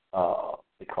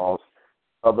because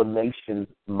other nations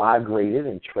migrated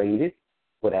and traded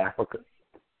with Africa,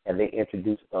 and they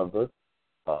introduced other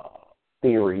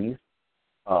theories.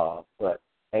 But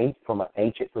from an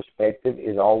ancient perspective,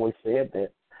 it's always said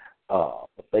that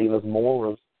the Phallus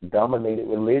Morals dominated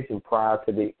religion prior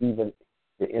to even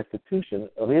the institution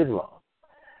of Islam.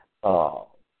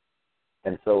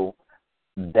 And so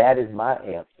that is my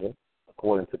answer,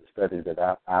 according to the studies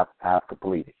that I've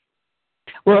completed.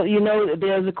 Well,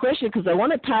 there's a question because I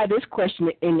want to tie this question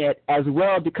in it as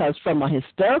well because from a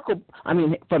historical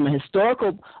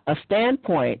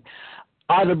standpoint,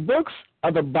 are the books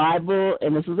of the Bible,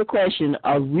 and this is a question,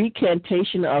 a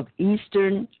recantation of East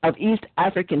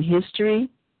African history?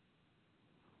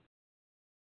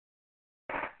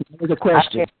 There's a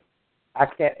question. I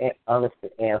can't honestly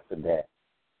answer that.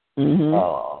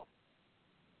 Mm-hmm.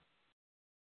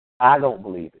 I don't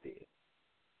believe it is.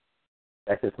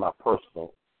 That's just my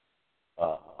personal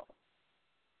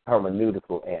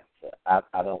hermeneutical answer. I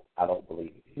don't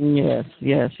believe it is.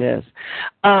 Yes.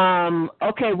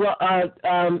 Okay. Well,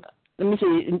 let me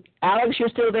see. Alex, you're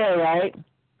still there, right?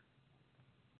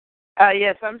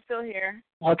 Yes, I'm still here.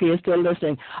 Okay, you're still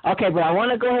listening. Okay, but I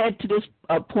want to go ahead to this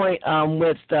point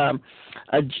with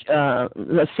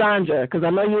Sandra, because I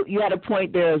know you had a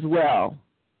point there as well.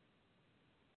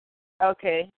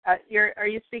 Okay. Are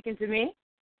you speaking to me?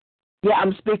 Yeah,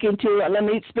 I'm speaking to. Let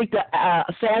me speak to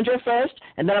Sandra first,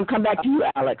 and then I'll come back to you,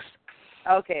 Alex.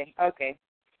 Okay.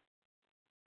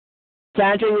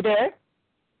 Sandra, you there?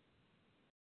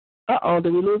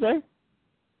 Did we lose her?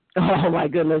 Oh, my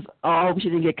goodness. I hope she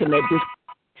didn't get connected.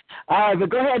 All right, but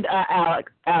go ahead,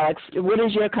 Alex. What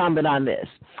is your comment on this?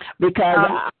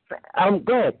 Because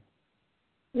go ahead.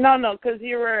 No, because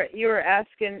you were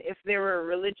asking if there were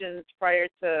religions prior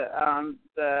to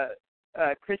the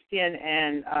Christian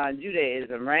and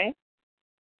Judaism, right?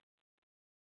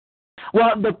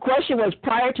 Well, the question was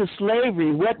prior to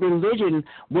slavery, what religion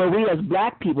were we as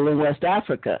black people in West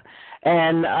Africa?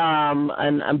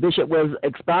 And Bishop was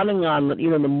expounding on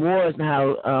the Moors and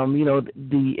how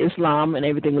the Islam and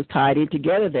everything was tied in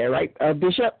together there, right,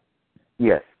 Bishop?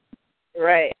 Yes.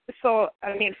 Right. So,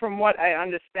 I mean, from what I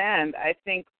understand, I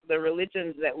think the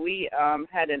religions that we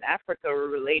had in Africa were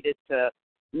related to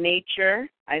nature.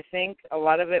 I think a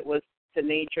lot of it was to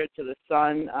nature, to the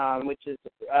sun, which is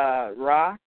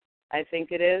Ra, I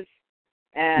think it is.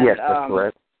 And, yes, that's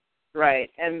correct. Right.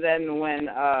 And then when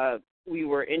we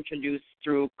were introduced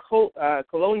through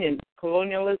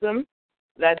colonialism,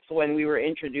 that's when we were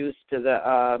introduced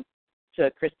to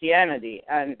Christianity.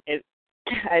 And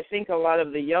I think a lot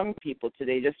of the young people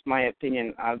today, just my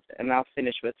opinion, and I'll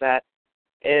finish with that,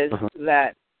 is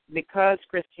that because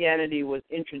Christianity was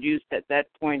introduced at that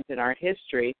point in our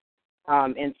history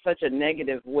in such a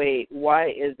negative way, why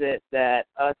is it that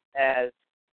us as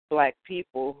Black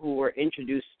people who were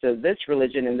introduced to this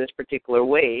religion in this particular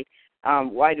way,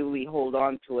 why do we hold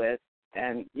on to it?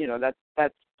 And,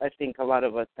 that's I think a lot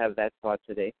of us have that thought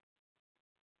today.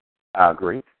 I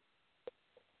agree.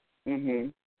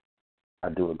 Mhm. I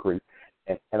do agree.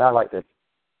 And I'd like to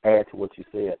add to what you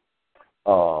said.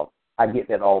 I get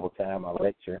that all the time. I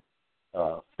lecture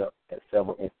at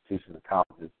several institutions and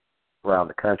colleges around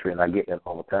the country, and I get that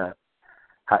all the time.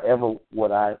 However,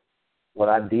 what I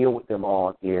deal with them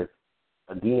on is,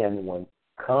 again, when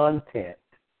content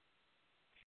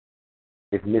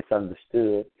is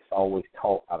misunderstood, it's always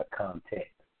taught out of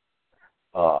context.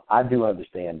 I do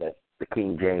understand that the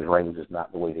King James language is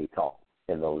not the way they taught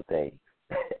in those days.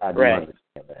 I do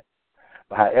understand that.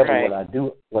 But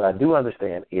however, what I do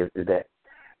understand is that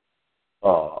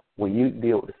when you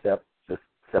deal with the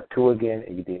Septuagint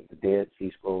and you deal with the Dead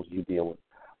Sea Scrolls, you deal with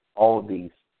all of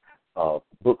these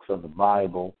books of the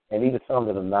Bible, and even some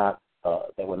that are not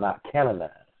that were not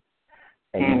canonized.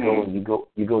 And you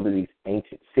go to these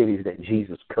ancient cities that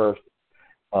Jesus cursed.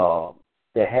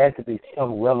 There has to be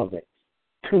some relevance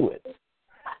to it.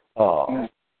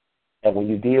 And when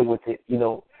you deal with it,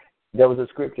 there was a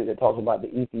scripture that talks about the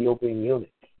Ethiopian eunuch,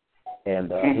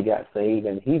 and he got saved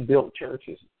and he built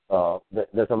churches.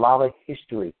 There's a lot of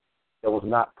history that was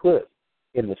not put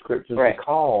in the scriptures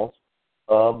because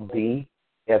of the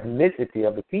ethnicity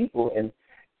of the people, and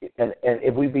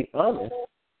if we be honest,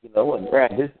 this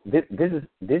is,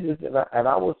 and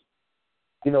I was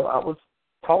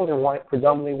taught in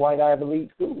predominantly white Ivy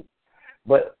League schools,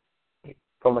 but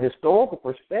from a historical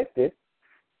perspective,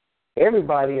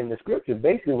 everybody in the scripture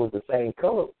basically was the same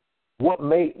color. What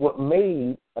made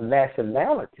a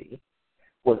nationality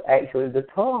was actually the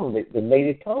tongue, the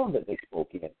native tongue that they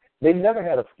spoke in. They never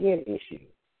had a skin issue.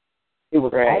 It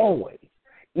was always,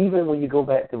 even when you go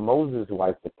back to Moses'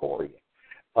 wife Zipporah,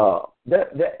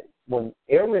 that when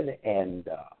Aaron and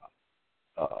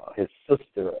his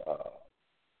sister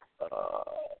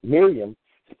Miriam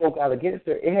spoke out against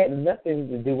her, it had nothing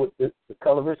to do with the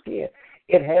color of her skin.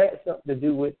 It had something to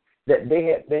do with that they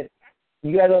had been.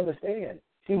 You got to understand,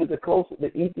 she was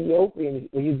the Ethiopian.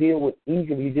 When you deal with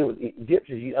Egypt, you deal with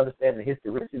Egyptians. You understand the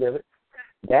historicity of it.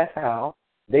 That's how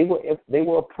they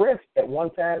were oppressed at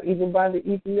one time, even by the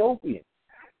Ethiopians.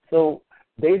 So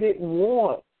they didn't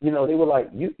want, they were like,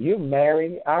 you're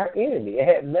marrying our enemy. It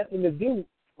had nothing to do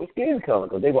with skin color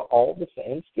because they were all the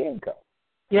same skin color.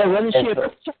 Yeah, wasn't she a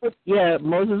Cushite? Yeah,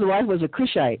 Moses' wife was a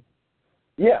Cushite.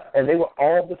 Yeah, and they were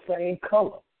all the same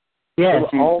color. Yes.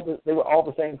 They were all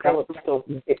the same color. So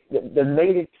the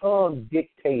native tongue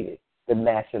dictated the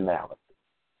nationality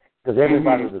because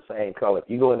everybody was the same color. If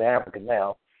you go into Africa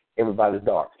now, everybody's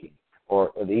dark skinned,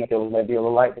 or the Ethiopians may be a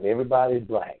little light, but everybody's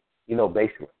black.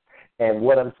 Basically. And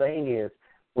what I'm saying is,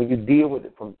 when you deal with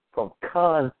it from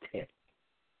content,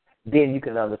 then you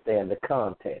can understand the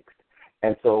context.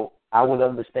 And so I would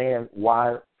understand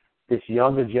why this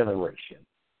younger generation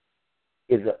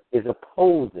is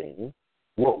opposing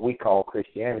what we call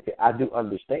Christianity. I do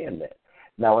understand that.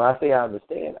 Now, when I say I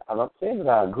understand, I'm not saying that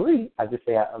I agree. I just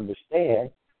say I understand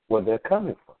where they're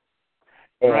coming from.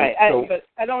 And so, but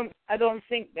I don't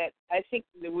think that. I think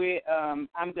the way I'm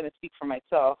going to speak for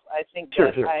myself. I think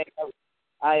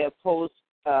I oppose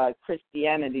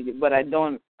Christianity, but I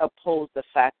don't oppose the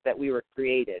fact that we were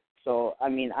created. So, I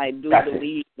mean, I do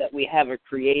believe that we have a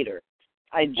creator.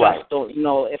 I just don't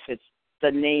know if it's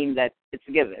the name that it's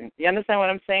given. You understand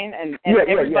what I'm saying? And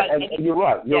everybody, and you're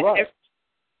right. You're right.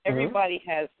 Everybody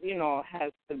has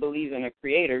to believe in a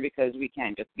creator because we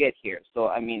can't just get here. So,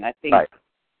 I mean, I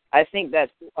think that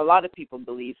a lot of people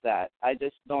believe that. I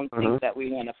just don't think that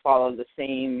we want to follow the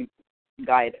same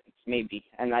guidance, maybe,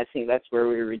 and I think that's where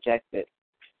we reject it.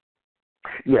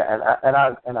 Yeah, and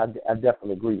I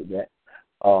definitely agree with that.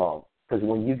 Because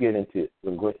when you get into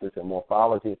linguistics and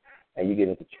morphology, and you get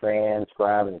into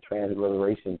transcribing and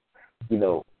transliteration, you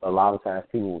know, a lot of times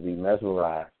people will be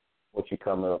mesmerized what you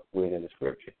come up with in the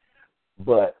scripture.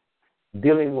 But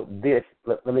dealing with this,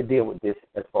 let me deal with this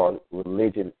as far as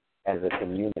religion as a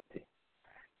community.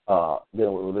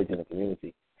 Dealing with religion and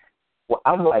community. Well,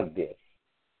 I'm like this.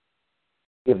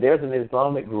 If there's an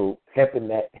Islamic group helping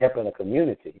a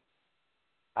community,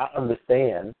 I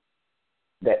understand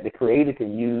that the Creator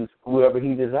can use whoever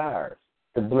He desires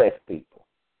to bless people.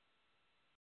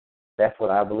 That's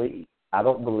what I believe. I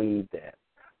don't believe that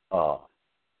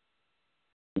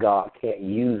God can't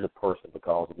use a person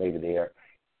because maybe they're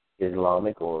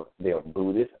Islamic or they're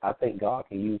Buddhist. I think God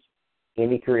can use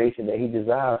any creation that He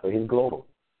desires for His glory,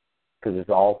 because it's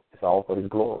all for His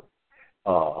glory.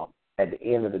 At the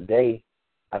end of the day,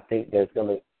 I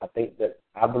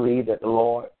believe that the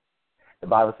Lord, the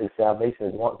Bible says salvation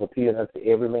is once appeared unto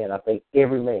every man. I think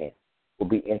every man will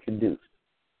be introduced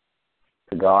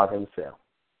to God Himself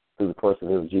through the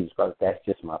person of Jesus Christ. That's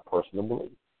just my personal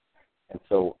belief. And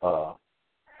so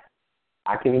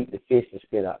I can eat the fish and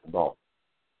spit out the bone.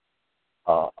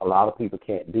 A lot of people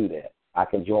can't do that. I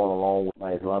can join along with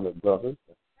my Islamic brothers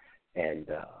and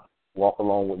walk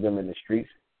along with them in the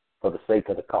streets for the sake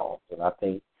of the cause. And I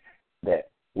think that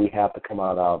we have to come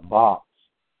out of our box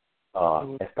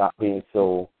and stop being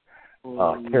so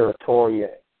territorial.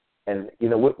 And, you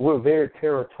know, we're very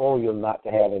territorial not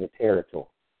to have any territory.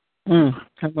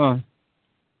 Come on.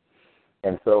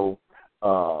 And so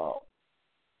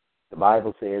the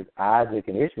Bible says Isaac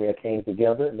and Ishmael came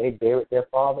together and they buried their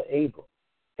father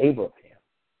Abraham.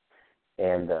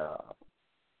 And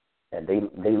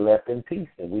they left in peace.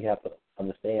 And we have to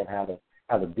understand how to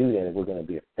do that if we're going to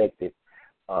be effective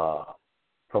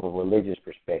from a religious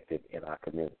perspective in our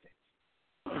community.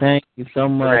 Thank you so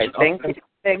much. All right.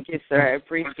 Thank you, sir. I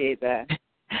appreciate that.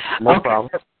 No problem.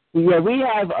 Yeah, we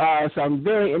have some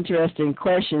very interesting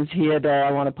questions here that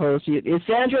I want to pose to you. Is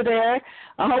Sandra there?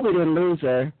 I hope we didn't lose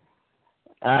her.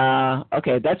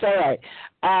 Okay, that's all right.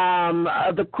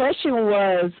 The question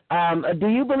was, do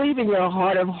you believe in your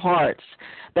heart of hearts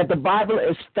that the Bible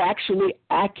is factually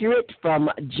accurate from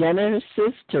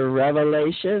Genesis to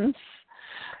Revelations?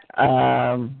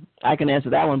 I can answer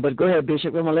that one, but go ahead,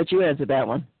 Bishop. I'm going to let you answer that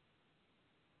one.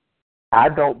 I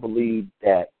don't believe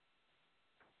that.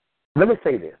 Let me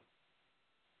say this.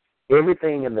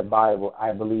 Everything in the Bible,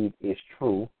 I believe, is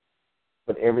true,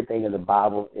 but everything in the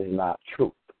Bible is not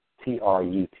truth. Truth.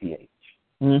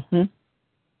 Mm-hmm.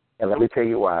 And let me tell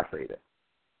you why I say that.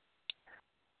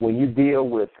 When you deal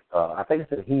with, I think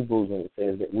it's in Hebrews when it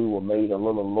says that we were made a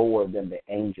little lower than the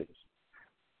angels.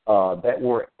 That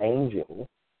word angel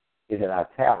is in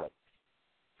italics.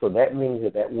 So that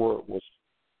means that word was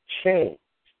changed.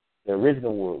 The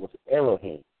original word was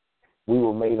Elohim. We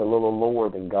were made a little lower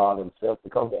than God Himself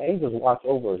because the angels watch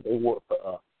over us. They work for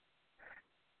us.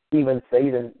 Even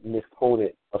Satan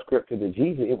misquoted a scripture to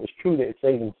Jesus. It was true that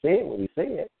Satan said what he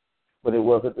said, but it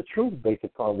wasn't the truth based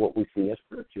upon what we see in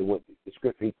Scripture. What the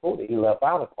Scripture he quoted, he left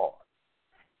out a part.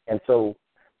 And so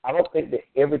I don't think that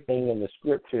everything in the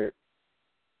Scripture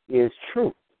is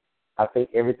true. I think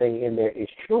everything in there is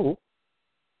true,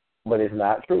 but it's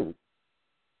not true.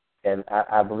 And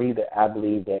I believe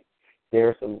that there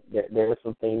are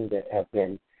some things that have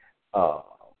been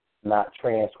not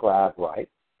transcribed right.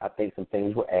 I think some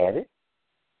things were added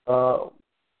because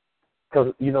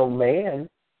man,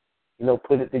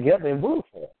 put it together in book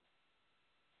form.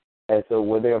 And so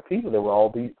where there are people, there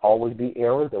will always be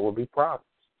errors, there will be problems.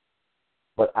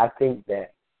 But I think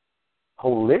that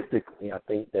holistically, I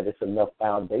think that it's enough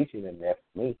foundation in there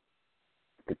for me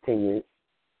to continue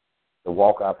the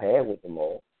walk I've had with them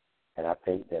all. And I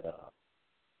think that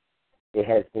it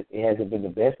hasn't been the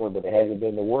best one, but it hasn't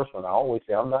been the worst one. I always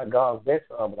say I'm not God's best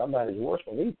son, but I'm not His worst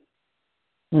one either.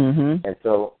 Mm-hmm. And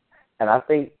so, and I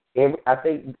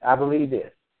believe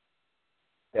this,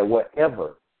 that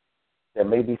whatever there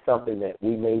may be something that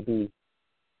we may be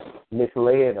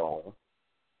misled on,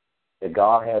 that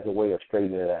God has a way of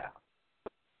straightening it out,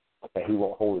 and He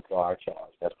won't hold it to our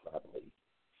charge. That's what I believe.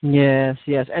 Yes,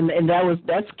 and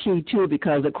that's key too,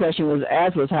 because the question was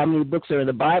asked was how many books are in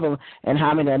the Bible and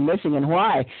how many are missing and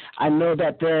why. I know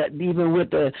that even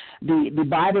with the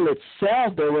Bible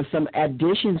itself, there were some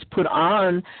additions put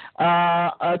on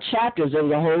chapters. There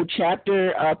was a whole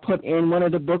chapter put in one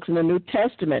of the books in the New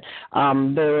Testament.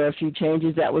 There were a few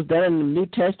changes that was done in the New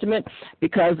Testament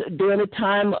because during the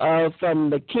time from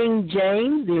the King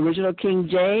James, the original King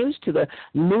James, to the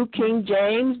New King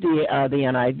James, the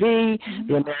NIV,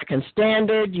 the American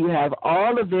Standard. You have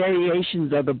all the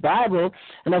variations of the Bible,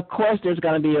 and of course, there's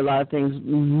going to be a lot of things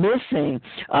missing.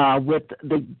 With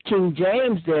the King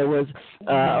James, there was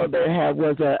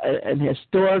an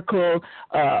historical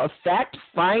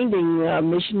fact-finding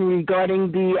mission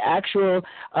regarding the actual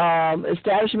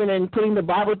establishment and putting the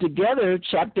Bible together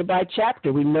chapter by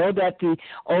chapter. We know that the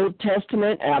Old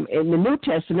Testament and the New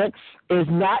Testament is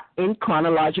not in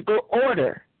chronological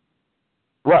order.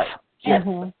 Right. Yes.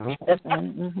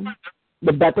 Mm-hmm.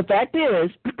 But the fact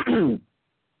is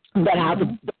that how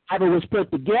the Bible was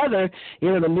put together,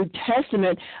 the New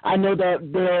Testament, I know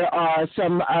that there are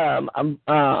some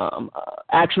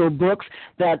actual books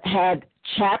that had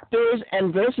chapters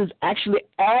and verses actually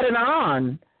added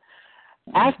on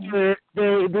after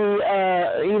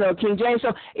the King James.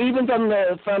 So even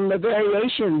from the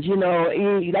variations,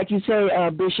 like you say,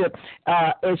 Bishop,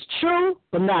 it's true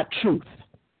but not truth.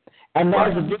 And that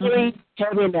is very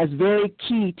heavy, and that's very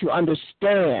key to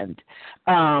understand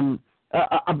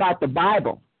about the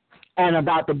Bible and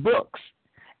about the books,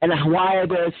 and why are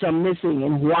there some missing,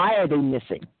 and why are they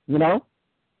missing,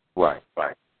 Right.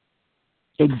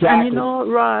 Exactly. And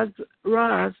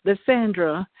Roz,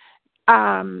 Sandra,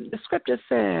 the scripture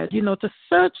said, to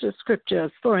search the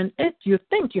scriptures, for in it you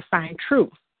think you find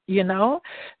truth.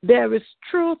 There is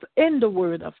truth in the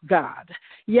Word of God.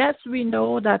 Yes, we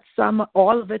know that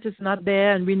all of it is not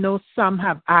there, and we know some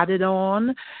have added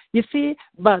on, you see,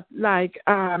 but like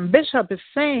Bishop is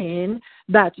saying,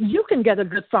 that you can get a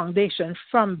good foundation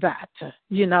from that,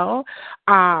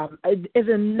 It is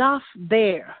enough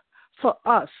there for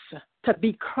us to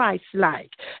be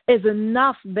Christ-like, is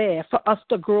enough there for us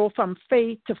to grow from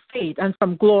faith to faith and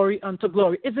from glory unto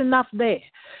glory. Is enough there.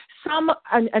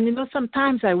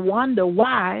 Sometimes I wonder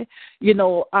why,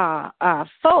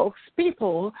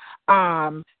 people,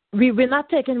 we're not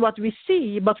taking what we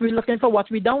see, but we're looking for what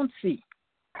we don't see.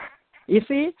 You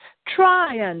see,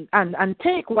 try and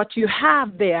take what you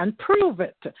have there and prove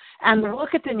it and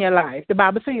work it in your life. The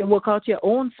Bible says you work out your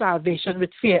own salvation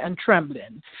with fear and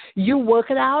trembling. You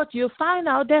work it out, you'll find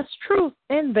out there's truth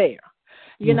in there.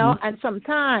 And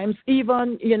sometimes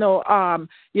even,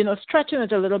 stretching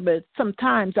it a little bit,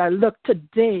 sometimes I look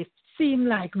today, seem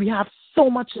like we have so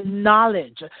much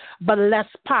knowledge, but less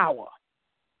power.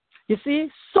 You see,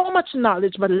 so much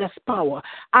knowledge, but less power.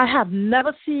 I have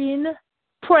never seen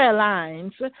prayer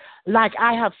lines like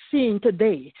I have seen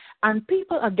today. And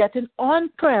people are getting on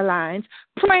prayer lines,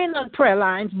 praying on prayer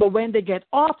lines, but when they get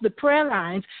off the prayer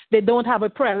lines, they don't have a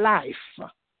prayer life.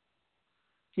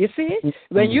 You see,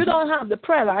 when you don't have the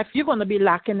prayer life, you're going to be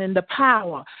lacking in the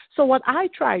power. So what I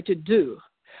try to do,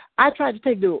 I try to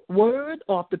take the word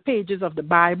off the pages of the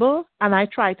Bible, and I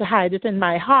try to hide it in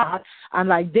my heart. And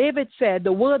like David said,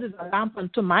 the word is a lamp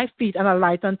unto my feet and a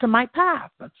light unto my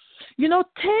path.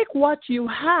 Take what you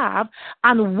have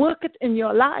and work it in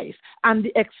your life, and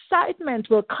the excitement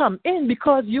will come in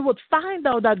because you would find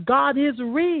out that God is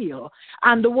real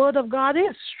and the word of God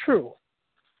is true.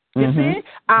 You see?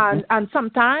 And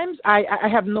sometimes I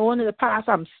have known in the past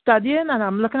I'm studying and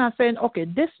I'm looking and saying, okay,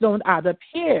 this don't add up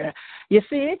here. You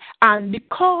see? And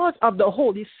because of the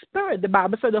Holy Spirit, the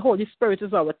Bible says the Holy Spirit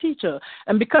is our teacher.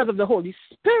 And because of the Holy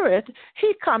Spirit,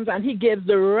 he comes and he gives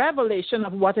the revelation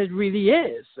of what it really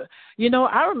is.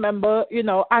 I remember,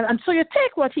 and so you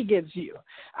take what he gives you.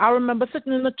 I remember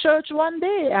sitting in the church one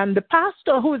day, and the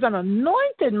pastor, who is an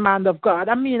anointed man of God,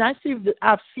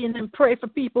 I've seen him pray for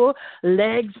people,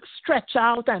 legs stretch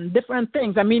out and different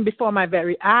things, before my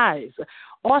very eyes.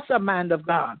 Awesome man of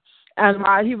God. And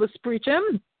while he was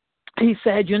preaching, he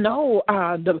said,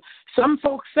 some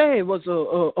folks say it was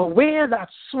a whale that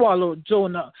swallowed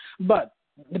Jonah, but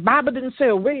the Bible didn't say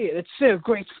a whale, it said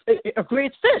a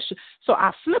great fish. So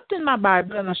I flipped in my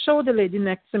Bible and I showed the lady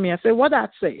next to me. I said, what did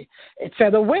that say? It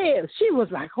said a whale. She was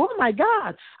like, oh my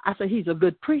God. I said, he's a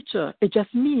good preacher. It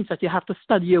just means that you have to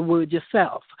study your word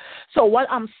yourself. So what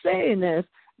I'm saying is,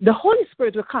 the Holy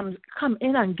Spirit will come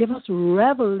in and give us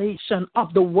revelation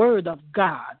of the Word of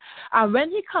God. And when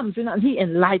He comes in and He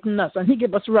enlightens us and He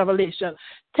gives us revelation,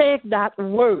 take that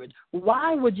word.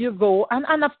 Why would you go?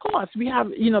 And of course, we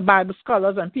have, Bible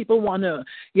scholars and people want to,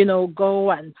 go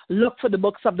and look for the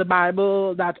books of the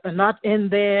Bible that are not in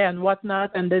there and whatnot.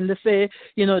 And then they say,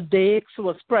 Dix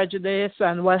was prejudice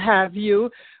and what have you.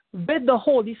 With the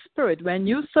Holy Spirit, when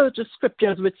you search the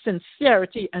scriptures with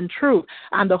sincerity and truth,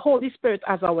 and the Holy Spirit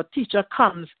as our teacher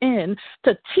comes in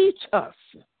to teach us,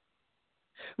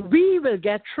 we will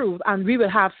get truth and we will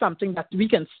have something that we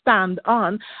can stand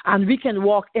on and we can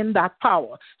walk in that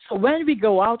power. So when we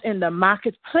go out in the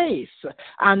marketplace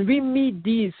and we meet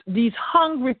these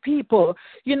hungry people,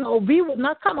 we would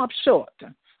not come up short.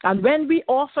 And when we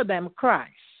offer them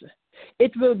Christ,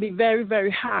 it will be very,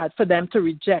 very hard for them to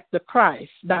reject the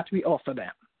Christ that we offer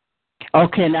them.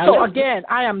 Okay, now. So again,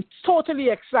 I am totally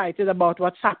excited about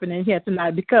what's happening here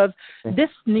tonight because this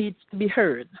needs to be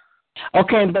heard.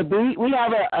 Okay, but we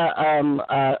have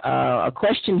a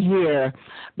question here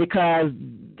because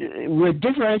we're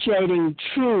differentiating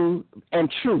true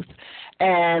and truth.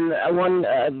 And one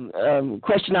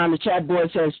question on the chat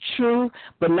board says true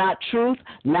but not truth.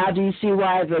 Now do you see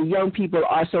why the young people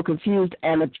are so confused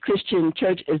and the Christian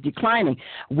church is declining?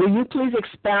 Will you please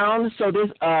expound so this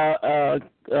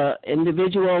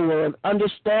individual will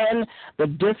understand the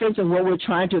difference of what we're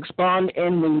trying to expound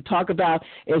in when we talk about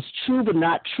it's true but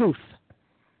not truth?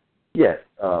 Yes.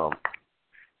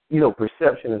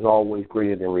 Perception is always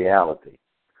greater than reality.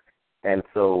 And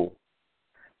so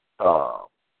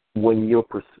when your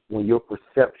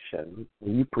perception,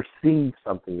 when you perceive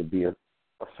something to be a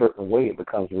certain way, it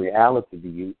becomes reality to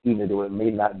you, even though it may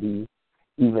not even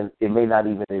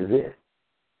exist.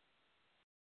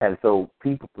 And so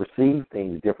people perceive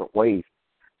things different ways.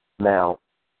 Now,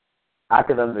 I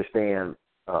can understand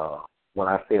when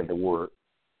I said the word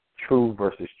true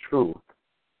versus truth.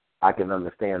 I can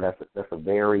understand that's a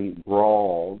very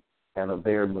broad and a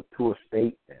very mature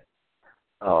statement.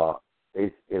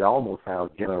 It almost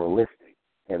sounds generalistic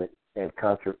and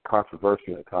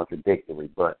controversial and contradictory.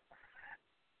 But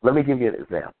let me give you an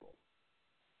example.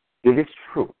 It is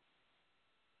true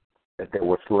that there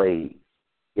were slaves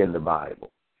in the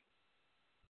Bible.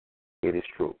 It is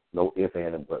true. No ifs,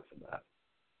 ands, and buts about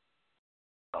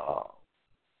it.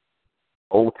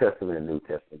 Old Testament and New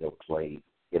Testament, there were slaves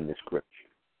in the Scripture.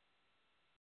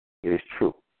 It is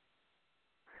true.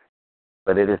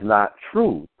 But it is not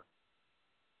true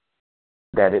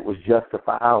that it was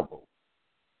justifiable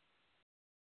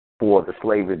for the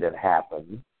slavery that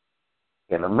happened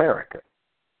in America.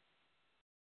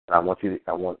 And I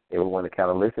want everyone to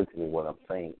kind of listen to me what I'm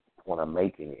saying, what I'm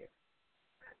making here.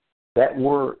 That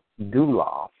word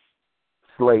doulos,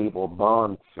 slave or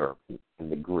bondservant in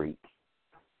the Greek,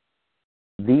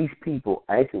 these people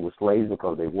actually were slaves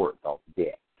because they worked off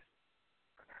debt.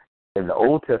 In the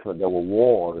Old Testament, there were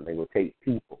wars, and they would take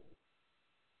people.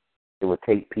 They would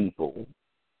take people,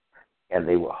 and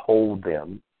they would hold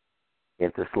them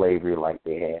into slavery like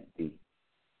they had the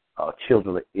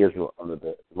children of Israel under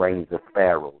the reigns of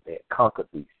Pharaoh. They had conquered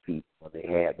these people, and they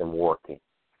had them working,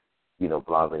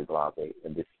 blase, blase,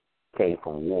 and this came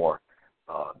from war.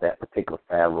 That particular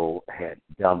Pharaoh had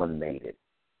dominated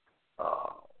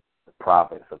the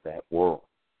province of that world.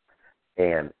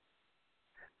 And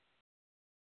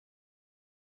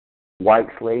white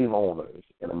slave owners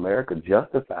in America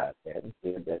justified that and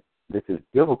said that this is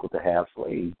difficult to have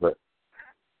slaves, but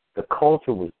the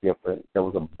culture was different. There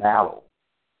was a battle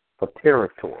for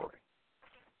territory,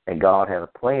 and God had a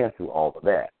plan through all of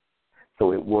that.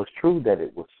 So it was true that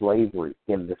it was slavery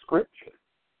in the Scripture.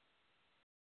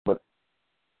 But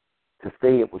to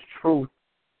say it was truth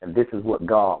and this is what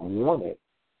God wanted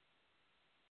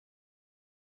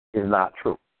is not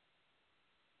true.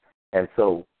 And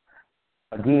so,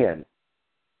 again,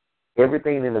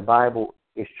 everything in the Bible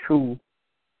is true.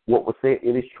 What was said,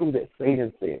 it is true that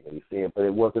Satan said what he said, but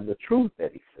it wasn't the truth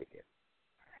that he said.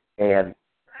 And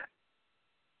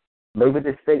maybe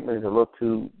this statement is a little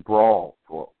too broad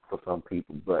for some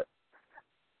people, but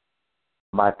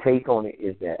my take on it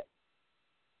is that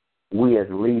we as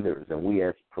leaders and we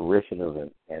as parishioners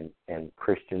and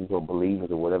Christians or believers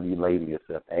or whatever you label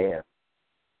yourself as,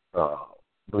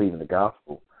 believe in the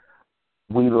gospel,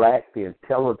 we lack the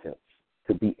intelligence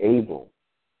to be able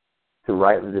to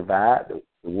rightly divide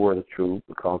the word of truth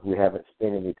because we haven't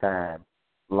spent any time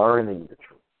learning the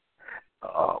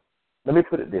truth. Let me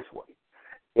put it this way.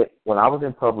 When I was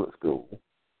in public school,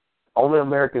 only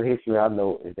American history I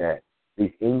know is that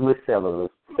these English settlers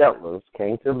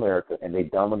came to America and they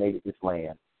dominated this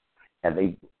land, and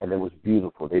it was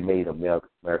beautiful. They made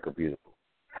America beautiful.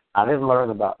 I didn't learn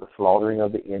about the slaughtering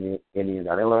of the Indians.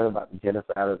 I didn't learn about the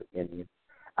genocide of the Indians.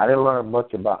 I didn't learn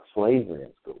much about slavery in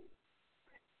school.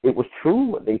 It was true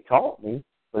what they taught me,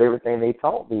 but everything they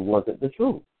taught me wasn't the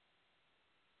truth.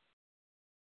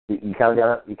 You kind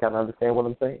of understand what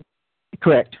I'm saying?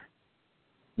 Correct.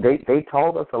 They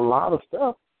taught us a lot of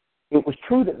stuff. It was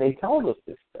true that they taught us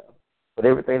this stuff, but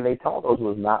everything they taught us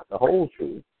was not the whole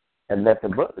truth, and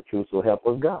nothing but the truth will help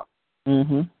us God.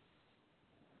 Mm-hmm.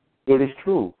 It is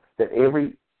true that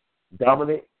every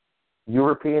dominant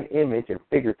European image and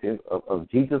figurative of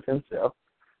Jesus himself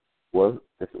was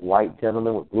this white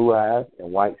gentleman with blue eyes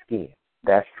and white skin.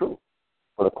 That's true.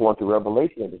 But according to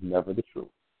Revelation, it is never the truth.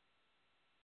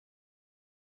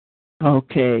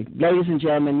 Okay. Ladies and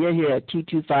gentlemen, you're here at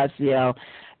T25CL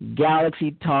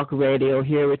Galaxy Talk Radio.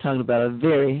 Here we're talking about a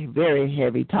very, very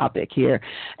heavy topic here,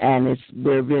 and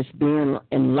we're just being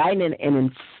enlightened and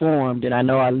informed. And I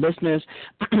know our listeners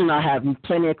are having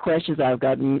plenty of questions. I've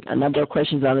gotten a number of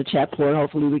questions on the chat board.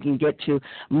 Hopefully we can get to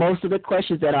most of the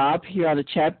questions that are up here on the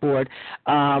chat board.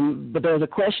 But there's a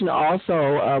question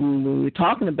also when we were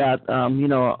talking about,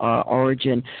 our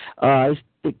origin.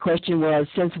 The question was,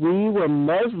 since we were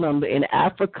Muslim in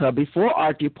Africa before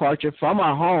our departure from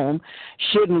our home,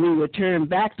 shouldn't we return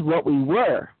back to what we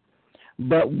were?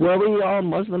 But were we all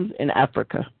Muslims in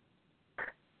Africa?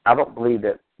 I don't believe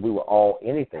that we were all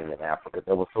anything in Africa.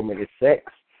 There were so many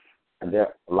sects, and there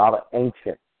are a lot of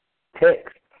ancient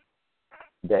texts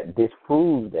that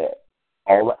disprove that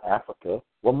all of Africa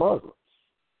were Muslims.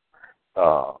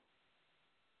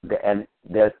 And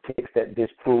there's texts that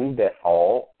disprove that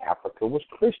all Africa was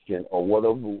Christian, or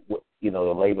whatever,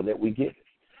 the label that we give.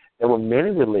 There were many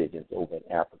religions over in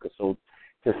Africa. So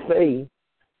to say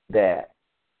that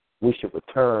we should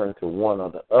return to one or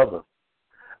the other,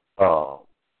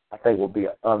 I think would be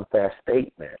an unfair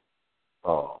statement.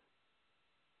 To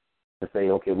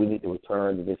say, okay, we need to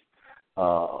return to this,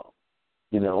 So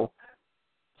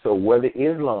where did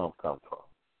Islam come from?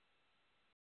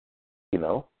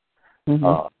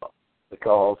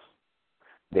 Because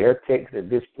there are texts that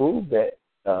disprove that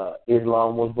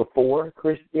Islam was before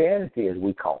Christianity, as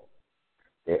we call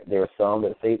it. There are some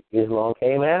that say Islam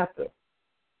came after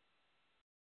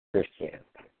Christianity.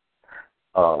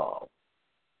 I'm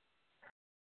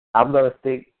going to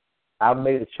stick. I've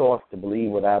made a choice to believe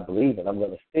what I believe, and I'm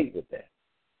going to stick with that.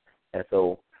 And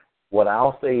so what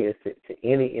I'll say is to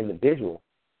any individual,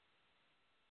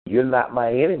 you're not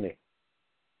my enemy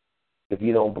if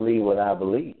you don't believe what I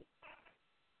believe.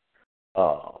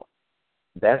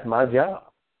 That's my job.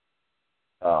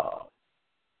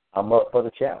 I'm up for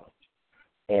the challenge.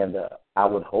 And I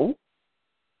would hope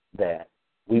that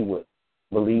we would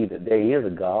believe that there is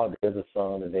a God, there's a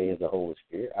Son, and there is a Holy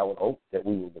Spirit. I would hope that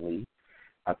we would believe.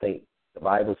 I think the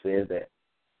Bible says that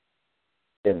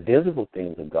the invisible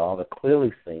things of God are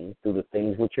clearly seen through the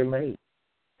things which are made.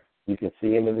 You can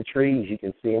see them in the trees. You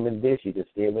can see them in this. You can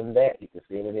see them in that. You can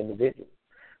see them in individuals.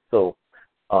 So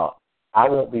I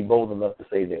won't be bold enough to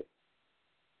say that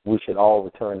we should all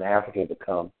return to Africa and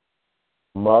become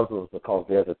Muslims, because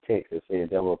there's a text that says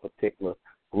there were particular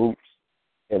groups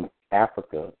in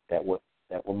Africa that were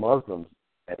Muslims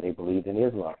and they believed in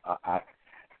Islam.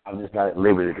 I'm just not at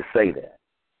liberty to say that.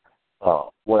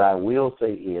 What I will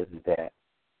say is that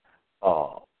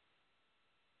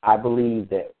I believe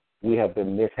that we have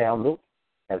been mishandled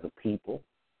as a people.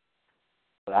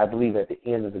 But I believe at the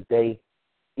end of the day,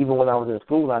 even when I was in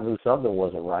school, I knew something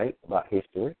wasn't right about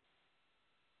history.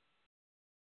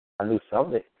 I knew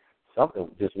something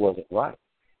just wasn't right.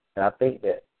 And I think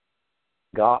that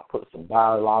God put some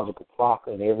biological clock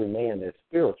in every man that's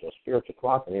spiritual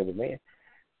clock in every man,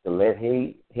 to let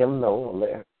him know, or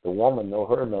let the woman know,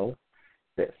 her know,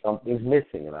 that something's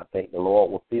missing. And I think the Lord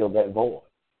will fill that void.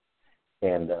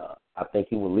 And I think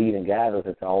he will lead and guide us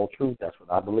into all truth. That's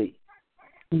what I believe.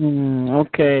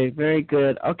 Okay, very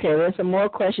good. Okay, there's some more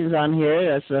questions on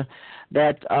here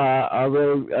that are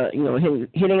really,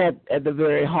 hitting at the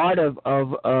very heart of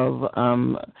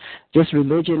just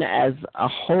religion as a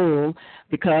whole.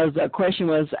 Because a question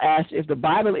was asked: if the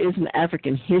Bible isn't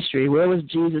African history, where was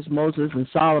Jesus, Moses, and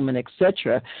Solomon,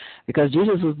 etc.? Because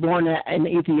Jesus was born in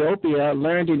Ethiopia,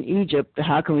 learned in Egypt.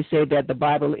 How can we say that the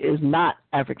Bible is not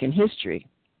African history?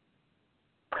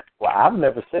 Well, I've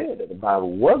never said that the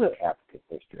Bible wasn't African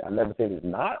history. I never said it's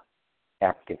not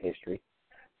African history.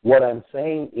 What I'm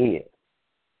saying is,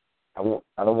 I don't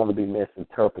want to be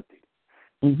misinterpreted.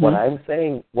 Mm-hmm. What I'm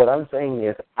saying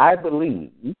is, I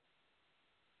believe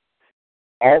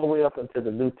all the way up into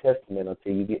the New Testament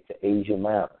until you get to Asia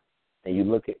Minor, and you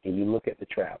look at the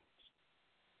travels.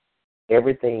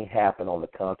 Everything happened on the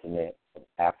continent of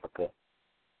Africa,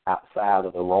 outside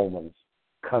of the Romans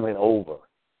coming over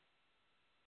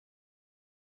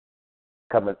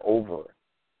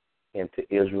into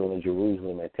Israel and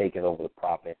Jerusalem and taking over the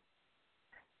province,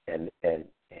 and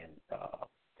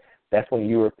that's when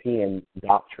European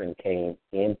doctrine came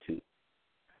into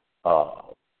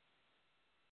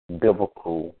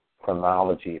biblical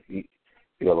chronology, if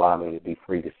you allow me to be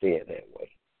free to say it that way.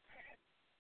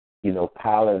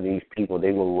 Pilate and these people,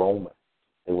 they were Roman,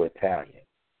 they were Italian,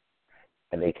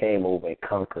 and they came over and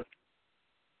conquered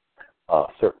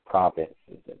certain provinces,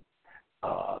 and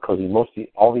because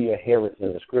all of your Herods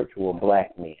in the scripture were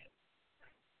black men.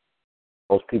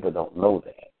 Most people don't know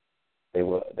that. They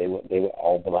were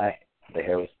all black. The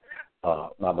Herods,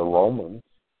 now the Romans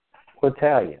were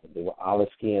Italian. They were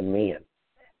olive-skinned men,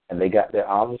 and they got their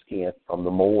olive skin from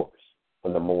the Moors,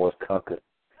 when the Moors conquered.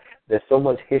 There's so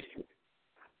much history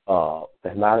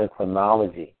that's not in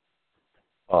chronology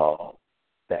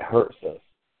that hurts us.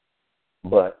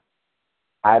 But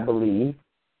I believe,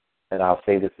 and I'll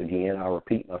say this again, I'll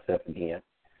repeat myself again,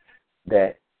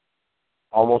 that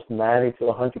almost 90 to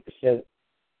 100%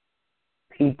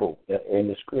 people in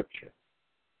the Scripture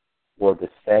were the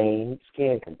same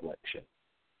skin complexion.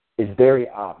 It's very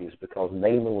obvious because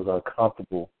Naaman was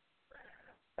uncomfortable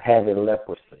having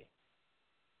leprosy.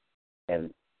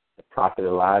 And the prophet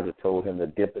Elijah told him to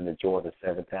dip in the Jordan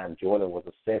 7 times. Jordan was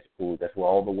a cesspool. That's where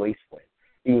all the waste went.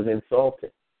 He was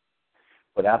insulted.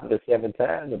 But after the 7th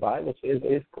time, the Bible says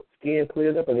his skin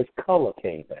cleared up and his color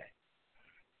came back.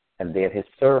 And then his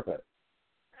servant,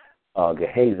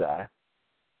 Gehazi,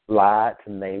 lied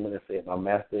to Naaman and said, my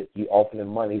master, you offered him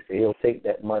money. He said he'll take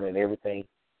that money and everything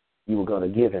you were going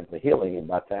to give him for healing. And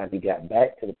by the time he got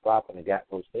back to the prophet and got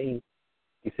those things,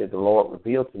 he said, the Lord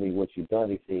revealed to me what you've done.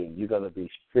 He said, you're going to be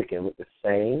stricken with the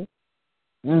same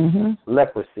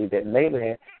leprosy that Naaman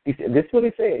had. He said, this is what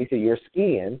he said. He said, your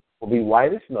skin will be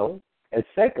white as snow. And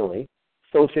secondly,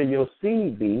 so shall your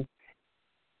seed be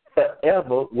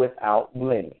forever without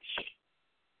blemish.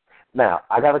 Now,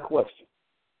 I got a question.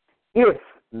 If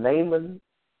Naaman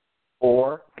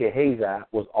or Gehazi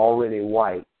was already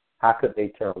white, how could they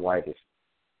turn whitish?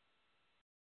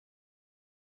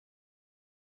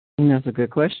 That's a good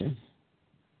question.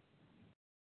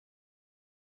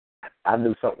 I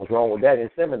knew something was wrong with that in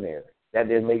seminary. That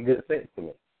didn't make good sense to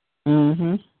me.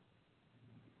 Mm-hmm.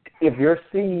 If your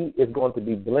seed is going to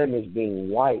be blemished, being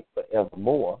white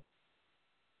forevermore,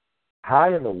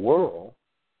 how in the world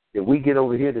did we get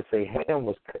over here to say Ham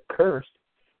was cursed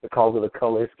because of the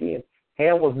color of his skin?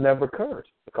 Ham was never cursed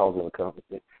because of the color of his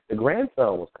skin. The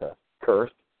grandson was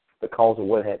cursed because of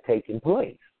what had taken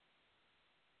place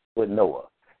with Noah.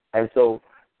 And so,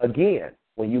 again,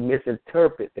 when you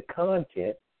misinterpret the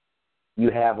content, you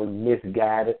have a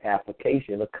misguided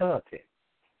application of content.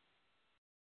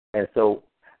 And so,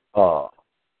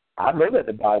 I know that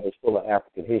the Bible is full of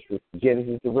African history from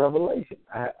Genesis to Revelation.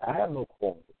 I have no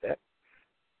quarrel with that.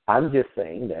 I'm just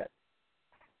saying that,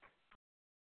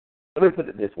 let me put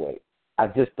it this way. I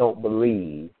just don't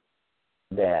believe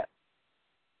that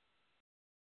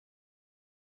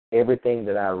everything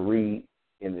that I read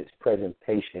in this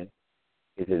presentation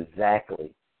is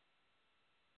exactly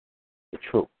the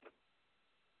truth.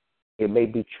 It may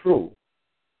be true,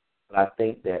 but I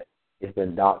think that it's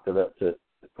been doctored up from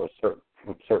certain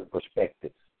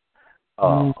perspectives.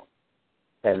 And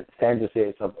Sandra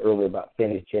said something earlier about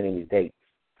Finis Jennings' dates.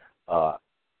 I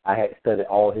had studied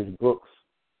all his books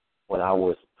when I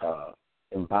was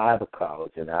in Bible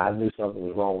college, and I knew something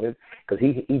was wrong with it because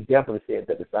he definitely said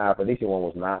that the Syrophoenician one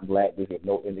was not black. This is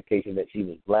no indication that she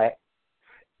was black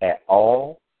at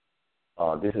all.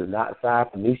 This is not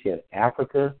Syrophoenicia in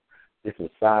Africa. This is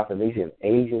Syrophoenicia in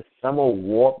Asia. Some old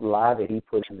warped lie that he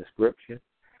put in the scripture.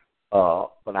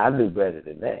 But I knew better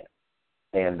than that.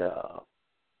 And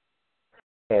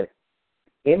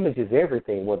image is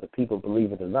everything, whether people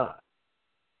believe it or not.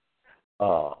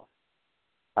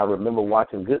 I remember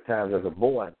watching Good Times as a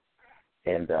boy,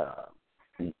 and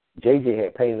JJ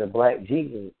had painted a black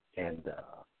Jesus, and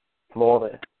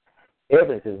Florida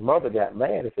Evans, his mother, got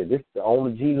mad and said, this is the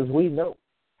only Jesus we know,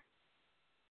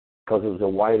 because it was a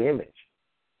white image.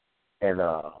 And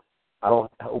I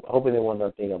hope anyone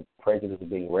doesn't think I'm prejudiced or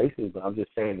being racist, but I'm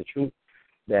just saying the truth,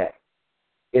 that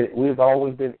we've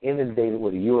always been inundated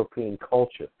with a European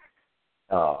culture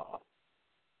as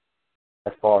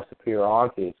far as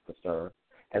superiority is concerned.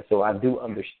 And so I do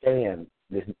understand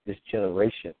this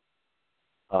generation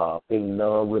being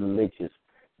non-religious.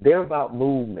 They're about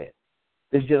movement.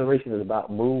 This generation is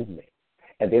about movement.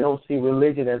 And they don't see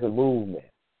religion as a movement.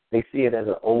 They see it as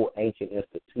an old, ancient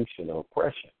institution of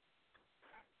oppression,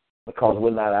 because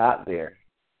we're not out there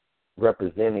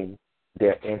representing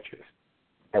their interests.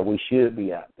 And we should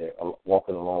be out there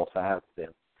walking alongside of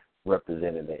them,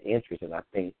 representing their interests. And I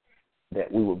think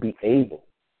that we will be able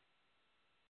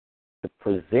to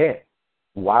present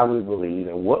why we believe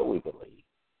and what we believe.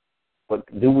 But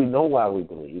do we know why we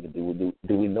believe, and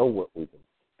do we know what we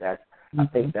believe? I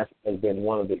think that has been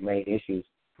one of the main issues,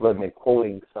 rather than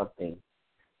quoting something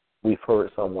we've heard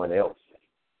someone else say.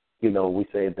 You know, we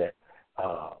said that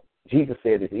Jesus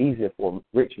said it's easier for a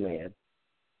rich man,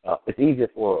 it's easier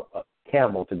for a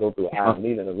camel to go through an eye of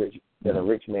needle than a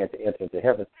rich man to enter into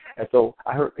heaven. And so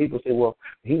I heard people say, well,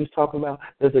 he was talking about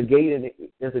there's a gate in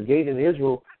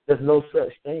Israel. There's no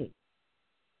such thing.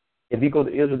 If you go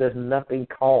to Israel, there's nothing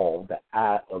called the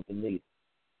eye of the needle.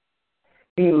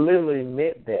 He literally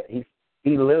meant that.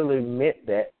 He literally meant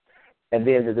that And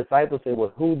then the disciples said,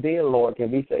 well, who then, Lord, can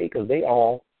be saved? Because they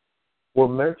all were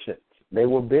merchants. They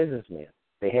were businessmen.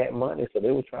 They had money, so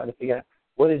they were trying to figure out,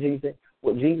 what is Jesus?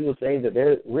 What Jesus was saying, that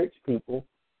they're rich people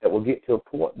that will get to a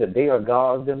point that they are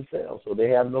gods themselves, so they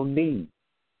have no need.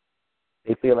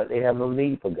 They feel like they have no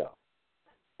need for God.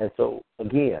 And so,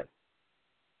 again,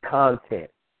 content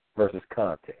versus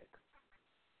context.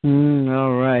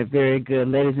 All right, very good.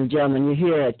 Ladies and gentlemen, you're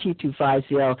here at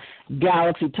T25CL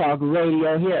Galaxy Talk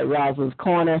Radio here at Rosalind's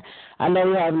Corner. I know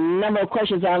we have a number of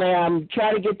questions on there. I'm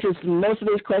trying to get to most of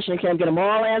these questions. I can't get them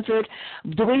all answered.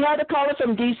 Do we have a caller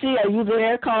from D.C.? Are you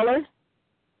there, caller?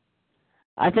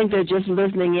 I think they're just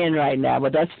listening in right now,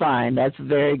 but that's fine. That's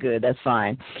very good. That's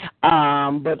fine.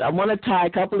 But I want to tie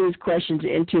a couple of these questions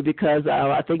into, because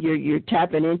I think you're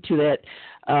tapping into that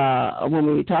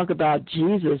when we talk about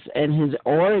Jesus and his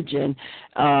origin.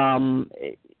 One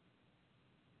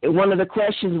of the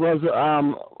questions was,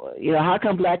 how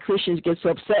come black Christians get so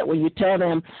upset when you tell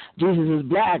them Jesus is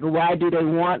black? Why do they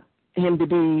want him to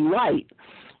be white?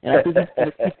 And I think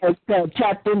it's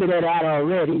tapped into that out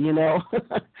already,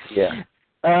 Yeah.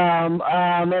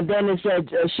 And then it said,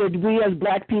 should we as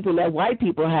black people, as white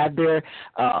people, have their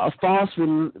false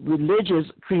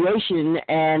religious creation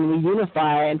and we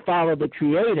unify and follow the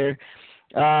Creator?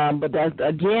 But that,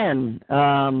 again,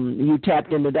 you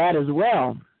tapped into that as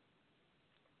well.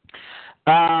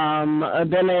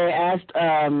 Then they asked,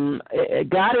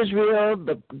 God is real,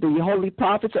 the holy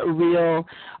prophets are real,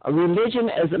 religion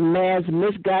is a man's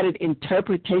misguided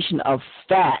interpretation of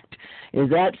fact. Is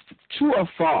that true or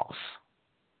false?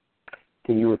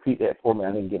 Can you repeat that for me?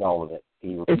 I didn't get all of it. Can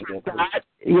you repeat that for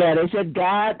me? Yeah, they said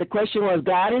God, the question was,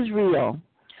 God is real,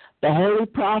 the holy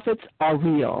prophets are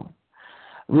real.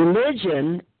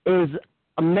 Religion is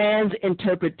a man's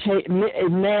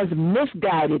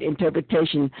misguided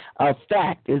interpretation of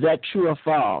fact. Is that true or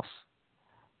false?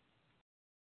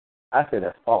 I say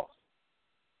that's false.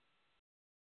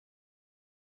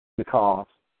 Because,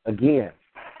 again,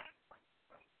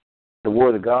 the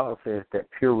Word of God says that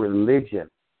pure religion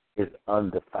is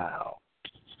undefiled.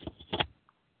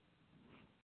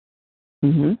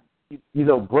 Mm-hmm.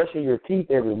 Brushing your teeth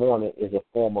every morning is a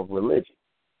form of religion.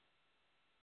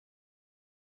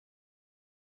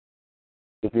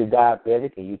 If you're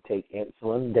diabetic and you take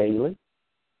insulin daily,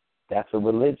 that's a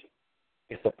religion.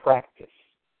 It's a practice.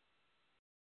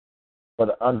 But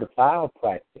an undefiled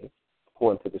practice,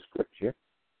 according to the Scripture,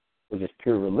 which is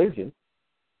pure religion,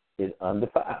 is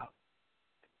undefiled.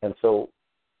 And so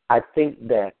I think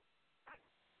that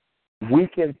we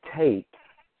can take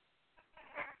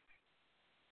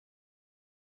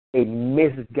a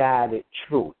misguided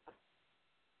truth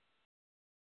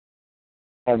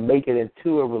and make it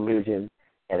into a religion,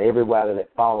 and everybody that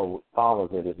follows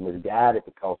it is misguided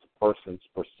because the person's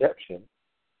perception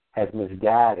has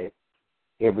misguided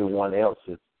everyone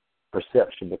else's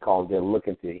perception because they're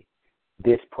looking to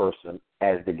this person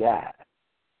as the guide.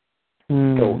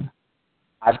 So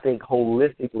I think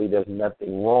holistically there's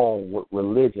nothing wrong with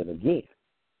religion. Again,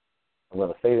 I'm going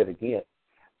to say that again.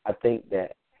 I think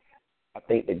that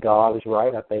God is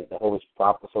right. I think the Holy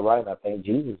Prophets are right. And I think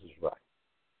Jesus is right.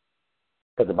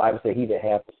 Because the Bible says, he that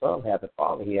hath the Son hath the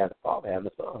Father. He hath the Father, hath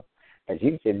the Son. And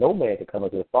Jesus said, no man can come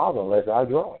unto the Father unless I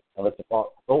draw him. No man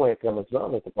can come unto the Son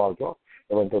unless the Father draw him.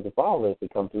 And unto the Father unless they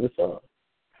come to the Son.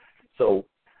 So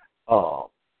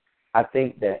I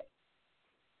think that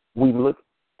we look,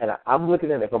 and I'm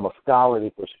looking at it from a scholarly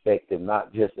perspective,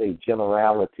 not just a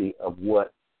generality of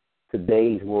what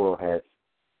today's world has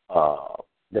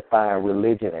defined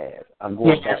religion as. I'm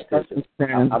going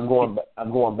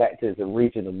back to its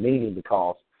original meaning,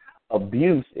 because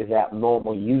abuse is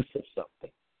abnormal use of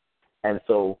something. And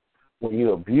so when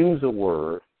you abuse a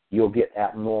word, you'll get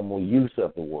abnormal use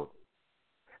of the word.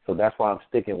 So that's why I'm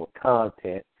sticking with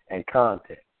content and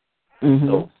context. Mm-hmm.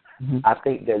 So I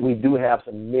think that we do have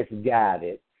some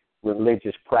misguided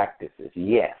religious practices,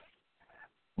 yes.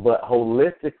 But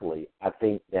holistically, I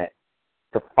think that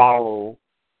to follow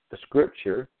the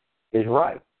Scripture is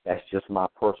right. That's just my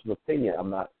personal opinion. I'm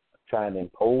not trying to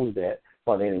impose that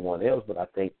on anyone else, but I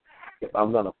think if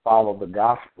I'm going to follow the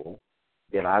gospel,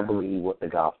 then I believe what the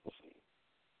gospel says.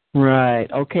 Right.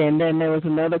 Okay. And then there was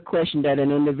another question that an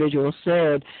individual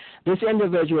said. This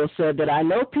individual said that I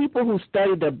know people who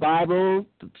study the Bible,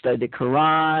 study the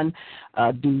Quran,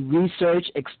 do research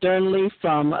externally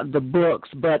from the books,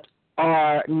 but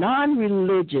are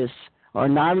non-religious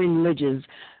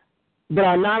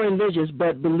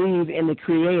but believe in the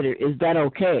Creator. Is that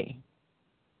okay?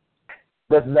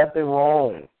 There's nothing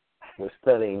wrong with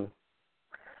studying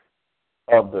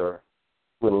other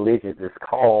religions. It's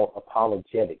called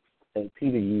apologetics. St.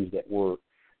 Peter used that word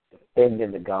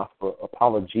defending the gospel.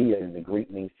 Apologia in the Greek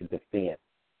means to defend.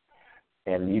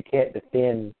 And you can't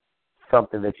defend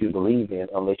something that you believe in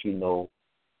unless you know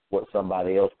what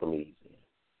somebody else believes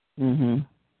in. Mm-hmm.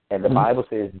 And the Bible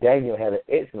says Daniel had an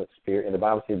excellent spirit, and the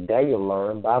Bible says Daniel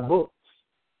learned by books.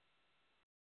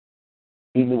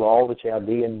 He knew all the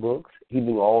Chaldean books. He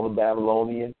knew all the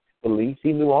Babylonian beliefs.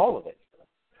 He knew all of it.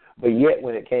 But yet,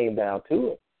 when it came down to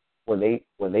it, when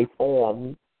they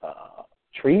formed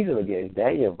treason against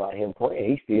Daniel by him praying,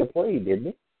 he still prayed,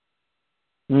 didn't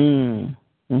he?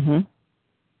 Mm-hmm.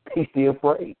 He still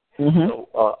prayed. Mm-hmm.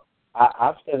 So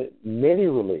I've studied many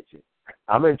religions.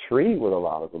 I'm intrigued with a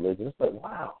lot of religions. But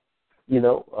wow,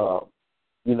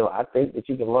 I think that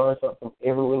you can learn something from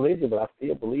every religion, but I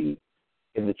still believe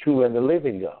in the true and the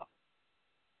living God.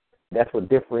 That's what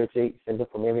differentiates him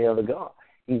from any other God.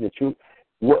 He's the true.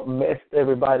 What messed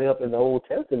everybody up in the Old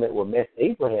Testament, what messed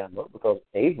Abraham up, because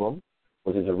Abram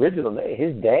was his original name.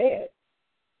 His dad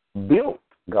built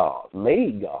God,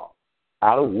 made God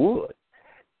out of wood.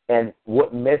 And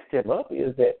what messed him up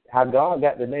is that how God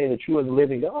got the name the true and the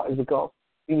living God is because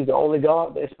he was the only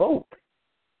God that spoke,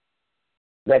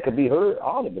 that could be heard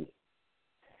audibly.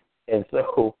 And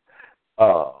so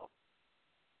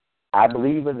I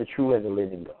believe in the true and the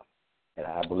living God, and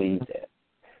I believe that.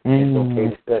 It's okay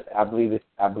to study. I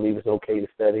believe it's okay to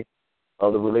study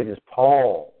other religions.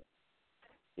 Paul,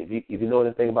 if you know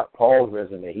anything about Paul's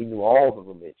resume, he knew all the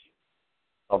religions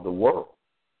of the world.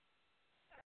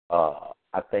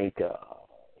 I think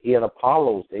he and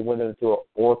Apollos, they went into an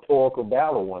oratorical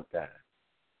battle one time,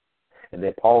 and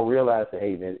then Paul realized that,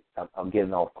 hey, man, I'm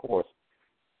getting off course.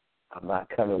 I'm not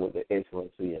coming with the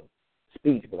excellency of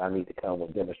speech, but I need to come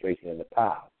with demonstration in the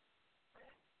power.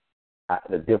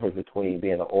 The difference between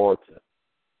being an orator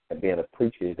and being a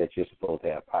preacher is that you're supposed to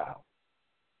have power.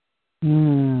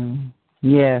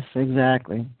 Yes,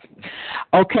 exactly.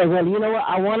 Okay, well, you know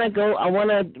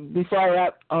what? Before I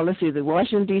wrap, let's see, the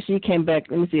Washington, D.C. came back.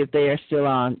 Let me see if they are still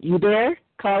on. You there,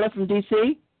 caller from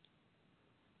D.C.?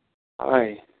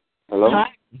 Hi. Hello? Hi.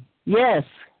 Yes.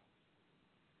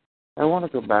 I want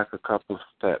to go back a couple of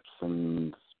steps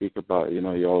and speak about, you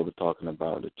all were talking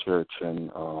about the church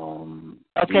and...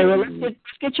 Okay, well, let's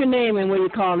get your name and where you're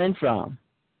calling in from.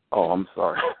 Oh, I'm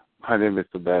sorry. My name is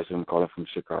Sebastian. I'm calling from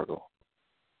Chicago.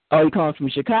 Oh, you're calling from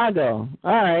Chicago.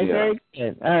 All right, yeah. Very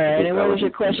good. All right, and what was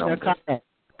your question or comment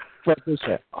for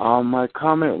Bishop? My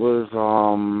comment was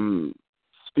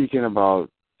speaking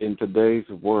about in today's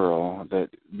world that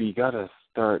we got to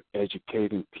start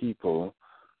educating people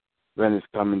when it's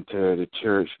coming to the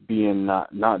church, being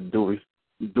not doing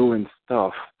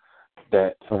stuff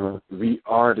that we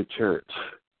are the church.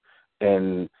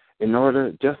 And in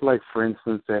order, just like, for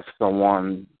instance, if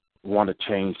someone want to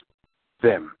change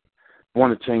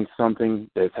something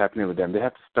that's happening with them, they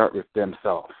have to start with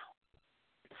themselves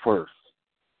first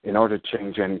in order to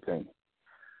change anything.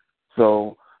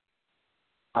 So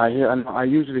I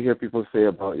usually hear people say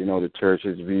about, the church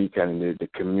is weak and the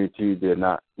community, they're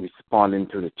not responding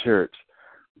to the church.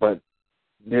 But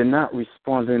they're not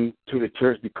responding to the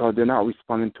church because they're not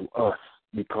responding to us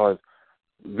because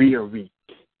we are weak.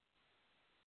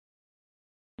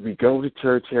 We go to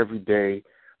church every day,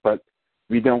 but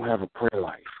we don't have a prayer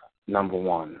life, number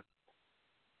one.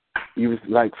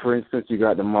 Like, for instance, you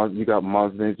got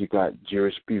Muslims, you got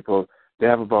Jewish people. They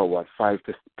have about,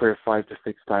 prayer 5 to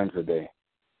 6 times a day.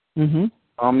 Mm-hmm.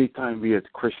 How many times we as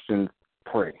Christians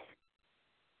pray?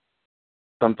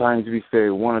 Sometimes we say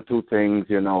one or two things,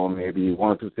 maybe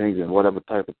one or two things in whatever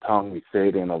type of tongue we say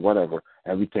it in or whatever,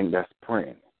 and we think that's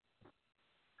praying.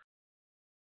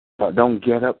 But don't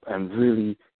get up and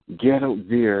really get out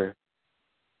there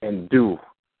and do,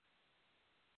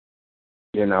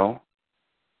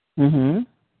 Mm-hmm.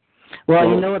 Well,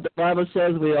 you know what the Bible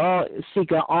says? We all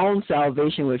seek our own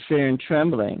salvation with fear and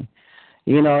trembling.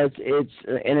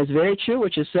 It's very true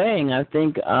what you're saying. I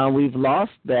think we've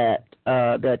lost that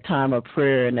time of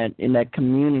prayer and that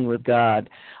communing with God,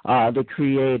 the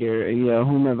Creator.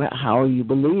 Whomever, how you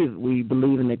believe, we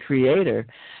believe in the Creator,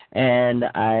 and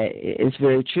it's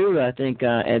very true. I think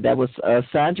and that was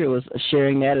Sandra was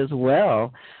sharing that as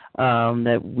well.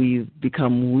 That we've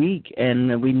become weak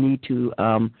and we need to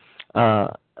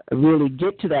really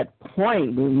get to that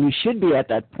point. We should be at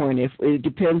that point. If it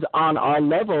depends on our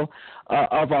level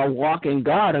of our walk in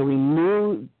God. Are we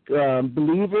new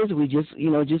believers? We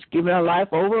just giving our life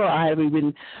over, or have we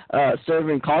been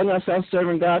calling ourselves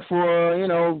serving God for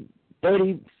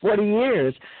 30, 40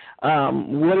 years?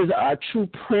 What is our true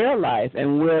prayer life,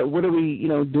 and what are we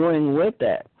doing with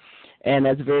that? And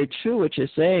that's very true what you're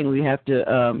saying. We have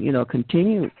to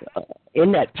continue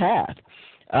in that path.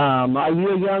 Are you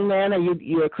a young man? Are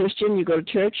you a Christian? You go to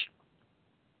church?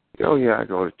 Oh, yeah, I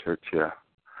go to church, yeah.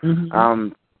 Mm-hmm.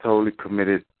 I'm totally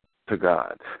committed to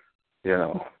God, you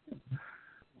know.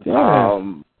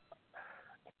 Yeah.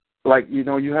 Like, you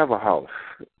know, you have a house.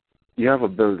 You have a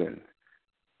building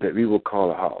that we will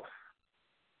call a house.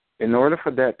 In order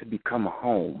for that to become a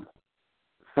home,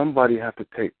 somebody has to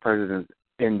take presence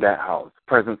in that house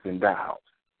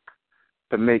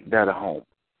to make that a home.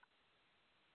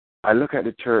 I look at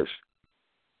the church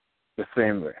the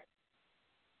same way.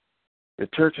 The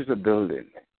church is a building.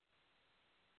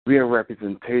 We are a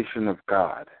representation of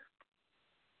God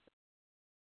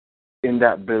in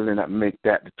that building that make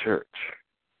that the church.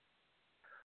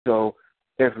 So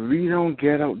if we don't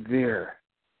get out there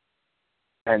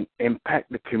and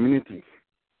impact the community,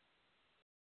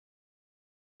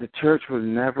 the church will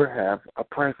never have a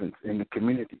presence in the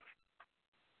community.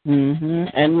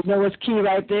 Mm-hmm. And you know what's key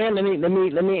right there? Let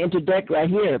me interject right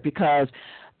here, because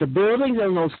the buildings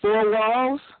and those four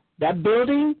walls, that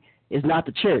building is not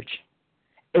the church.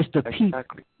 It's the people.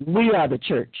 We are the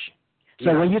church.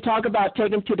 So when you talk about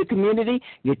taking to the community,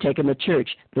 you're taking the church,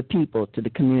 the people, to the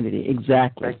community.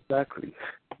 Exactly. Exactly.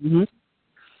 Mm-hmm.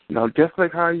 Now, just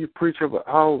like how you preach about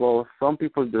well, some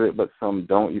people do it, but some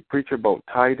don't. You preach about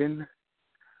tithing.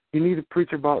 You need to preach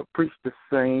the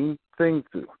same thing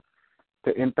to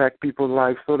impact people's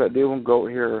lives, so that they won't go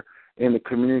here in the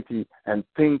community and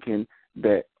thinking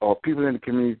that, or people in the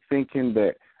community thinking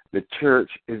that the church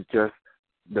is just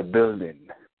the building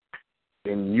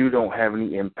and you don't have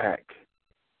any impact.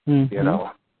 Mm-hmm. You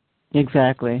know.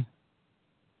 Exactly.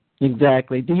 Do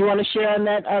you want to share on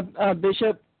that,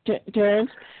 Bishop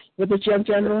Terrance, with this young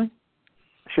gentleman?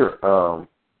 Sure.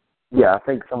 Yeah, I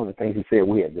think some of the things he said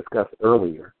we had discussed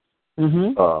earlier.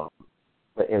 Mm-hmm.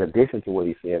 But in addition to what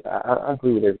he said, I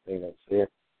agree with everything that he said.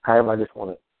 However, I just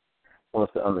want us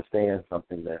to understand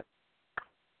something, that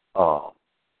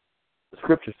the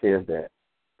Scripture says that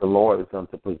the Lord is going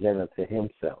to present unto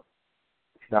himself.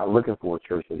 He's not looking for a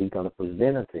church, but he's going to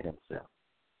present unto himself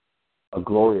a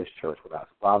glorious church without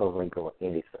spot or wrinkle or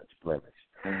any such blemish.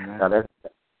 Mm-hmm. Now,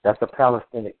 that's a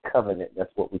Palestinic covenant.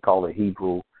 That's what we call a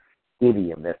Hebrew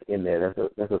idiom that's in there.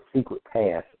 There's a secret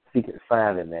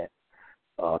sign in that,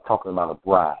 talking about a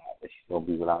bride, that she's going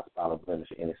to be without spot or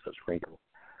blemish or any such wrinkle.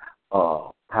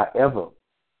 However,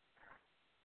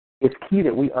 it's key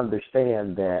that we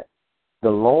understand that the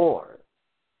Lord,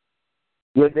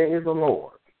 yet there is a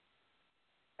Lord,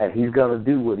 and he's going to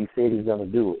do what he said he's going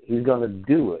to do. He's going to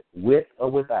do it with or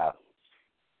without us.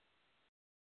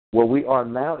 Where we are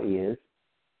now is,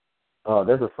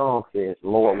 there's a song that says,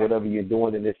 Lord, whatever you're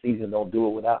doing in this season, don't do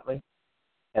it without me.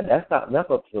 And that's up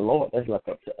to the Lord. That's left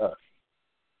up to us.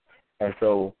 And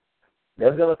so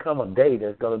there's going to come a day,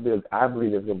 I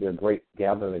believe there's going to be a great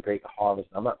gathering, a great harvest.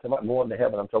 I'm not talking about going to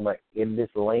heaven. I'm talking about in this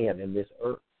land, in this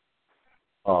earth.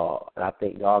 And I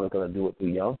think God is going to do it through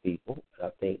young people. And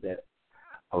I think that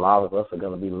a lot of us are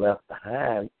going to be left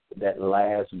behind with that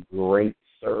last great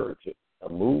surge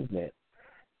of movement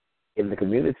in the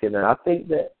community. And I think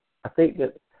that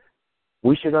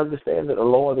we should understand that the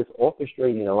Lord is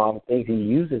orchestrating a lot of things. He's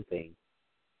using things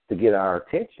to get our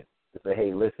attention, to say,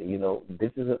 hey, listen,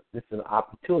 this is an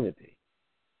opportunity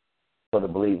for the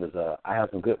believers. I have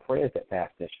some good friends that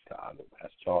pastor in Chicago.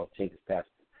 Pastor Charles Jenkins, Pastor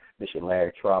Bishop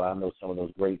Larry Trotter. I know some of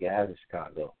those great guys in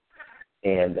Chicago.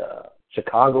 And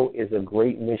Chicago is a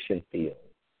great mission field.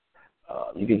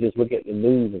 You can just look at the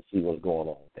news and see what's going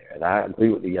on there. And I agree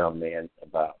with the young man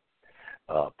about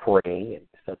praying and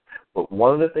stuff. But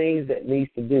one of the things that needs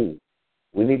to do,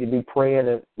 we need to be praying.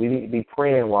 And we need to be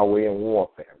praying while we're in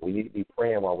warfare. We need to be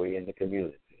praying while we're in the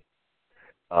community.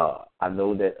 I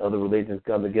know that other religions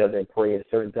come together and pray at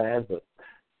certain times, but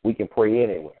we can pray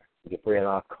anywhere. We can pray in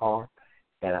our car,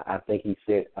 and I think he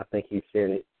said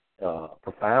it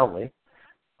profoundly,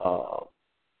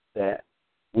 that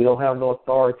we don't have no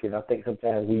authority. And I think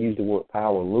sometimes we use the word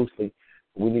power loosely.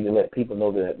 We need to let people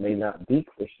know that it may not be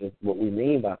Christians what we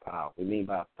mean by power. We mean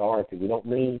by authority. We don't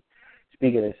mean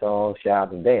speaking in songs,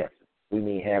 shouting, and dancing. We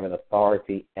mean having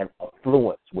authority and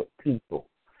influence with people,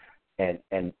 and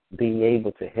being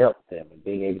able to help them, and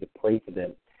being able to pray for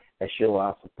them and show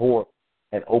our support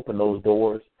and open those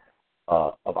doors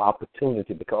of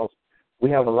opportunity, because we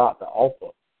have a lot to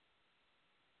offer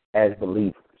as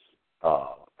believers.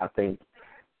 I think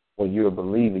when you're a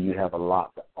believer, you have a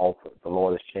lot to offer. The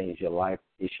Lord has changed your life.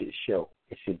 It should show.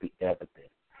 It should be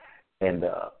evident. And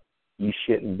you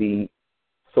shouldn't be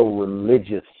so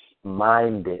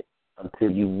religious-minded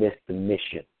until you miss the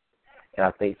mission. And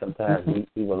I think sometimes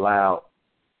we've allowed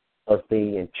us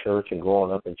being in church and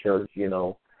growing up in church,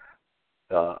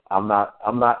 I'm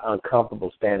not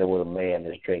uncomfortable standing with a man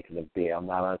that's drinking a beer. I'm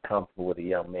not uncomfortable with a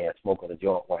young man smoking a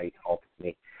joint while he's talking to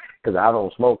me, because I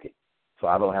don't smoke it, so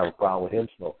I don't have a problem with him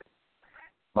smoking.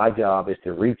 My job is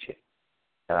to reach it,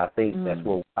 and I think that's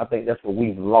where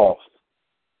we've lost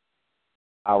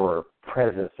our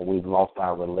presence and we've lost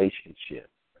our relationship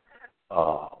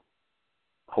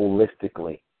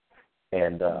holistically,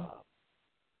 and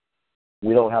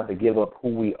we don't have to give up who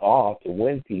we are to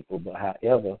win people, but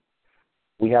however,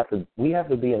 we have to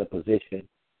be in a position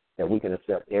that we can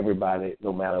accept everybody,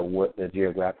 no matter what their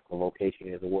geographical location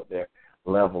is or what their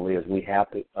level is. We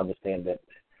have to understand that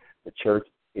the church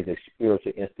is a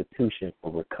spiritual institution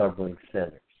for recovering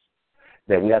sinners,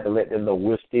 that we have to let them know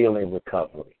we're still in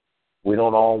recovery. We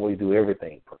don't always do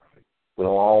everything perfect. We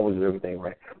don't always do everything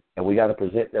right. And we got to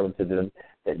present them to them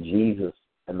that Jesus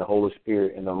and the Holy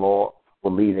Spirit and the Lord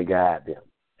will lead and guide them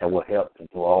and will help them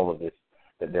through all of this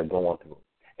that they're going through.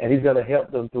 And he's going to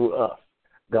help them through us.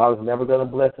 God is never going to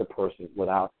bless a person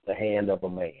without the hand of a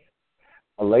man.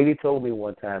 A lady told me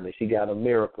one time that she got a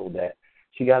miracle, that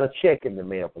she got a check in the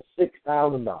mail for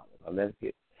 $6,000. I'll never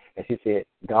forget. And she said,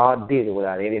 God did it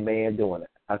without any man doing it.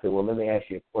 I said, well, let me ask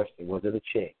you a question. Was it a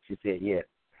check? She said, yes.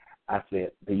 I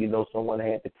said, do you know someone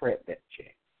had to print that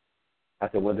check? I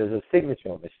said, well, there's a signature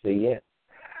on it. She said, yes.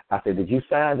 I said, did you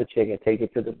sign the check and take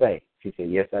it to the bank? She said,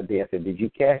 yes, I did. I said, did you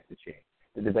cash the check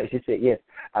to the bank? She said, yes.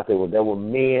 I said, well, there were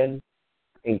men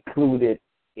included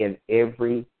in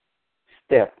every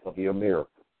step of your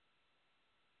miracle.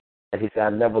 And he said, I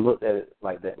never looked at it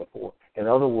like that before. In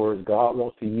other words, God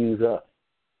wants to use us.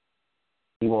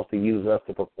 He wants to use us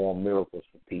to perform miracles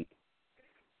for people.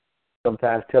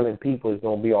 Sometimes telling people it's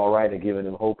going to be all right and giving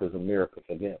them hope is a miracle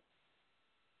for them.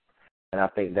 And I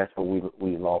think that's what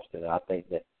we lost it. I think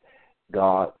that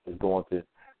God is going to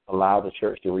allow the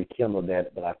church to rekindle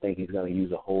that, but I think he's going to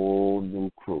use a whole new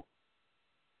crew.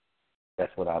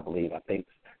 That's what I believe. I think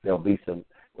there'll be some,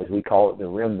 as we call it, the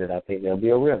remnant. I think there'll be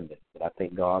a remnant. But I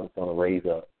think God is going to raise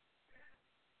up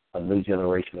a new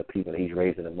generation of people, and he's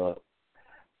raising them up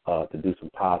to do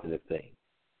some positive things.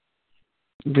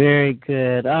 Very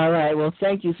good. All right. Well,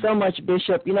 thank you so much,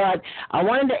 Bishop. You know, I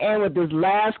wanted to end with this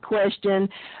last question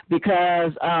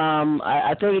because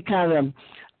I think it kind of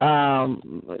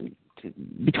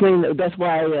that's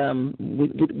why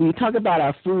we talk about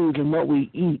our foods and what we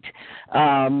eat.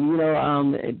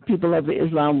 People of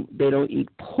Islam, they don't eat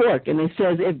pork. And it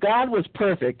says, if God was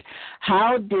perfect,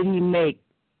 how did he make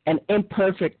an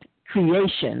imperfect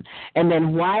creation? And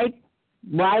then why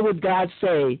would God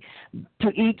say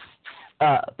to eat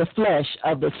the flesh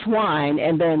of the swine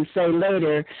and then say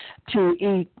later to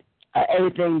eat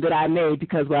anything that I made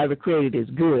because what I've created is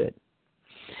good?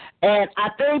 And I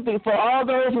think that for all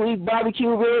those who eat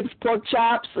barbecue ribs, pork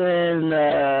chops, and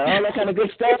all that kind of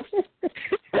good stuff,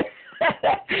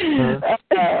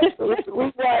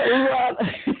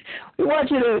 we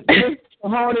want you to just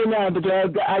hone in now,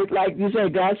 because like you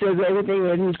said, God says everything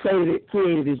that he's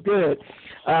created is good.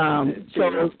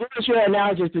 So give us your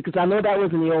analogy, because I know that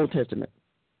was in the Old Testament.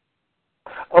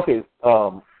 Okay.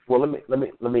 Well, let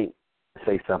me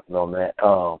say something on that.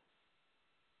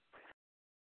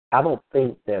 I don't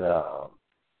think that,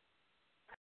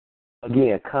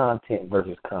 again, content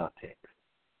versus context.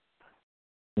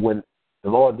 When the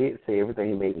Lord did say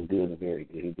everything he made was good and very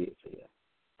good, he did say that.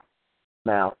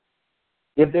 Now,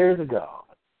 if there is a God,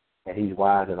 and he's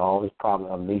wise in all his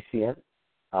problems, omniscient,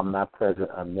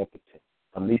 omnipresent, omnipotent.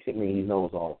 Omniscient means he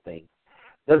knows all things.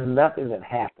 There's nothing that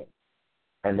happens,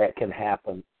 and that can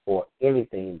happen, or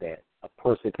anything that a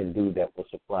person can do that will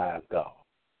surprise God.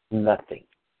 Nothing.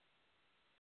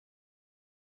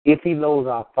 If he knows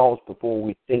our thoughts before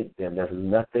we think them, there's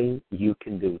nothing you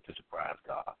can do to surprise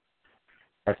God.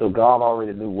 And so God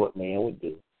already knew what man would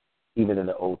do, even in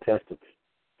the Old Testament.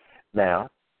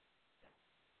 Now,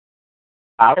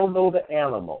 I don't know the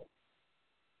animal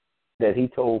that he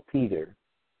told Peter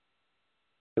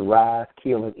to rise,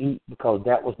 kill, and eat, because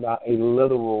that was not a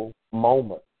literal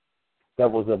moment.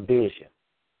 That was a vision.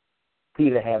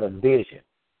 Peter had a vision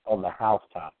on the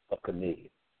housetop of Cornelius.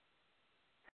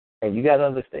 And you got to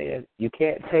understand, you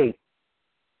can't take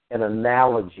an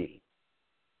analogy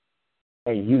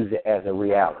and use it as a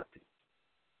reality.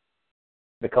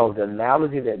 Because the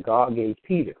analogy that God gave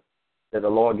Peter, that the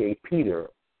Lord gave Peter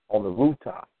on the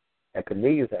rooftop at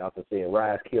Cornelius' house and said,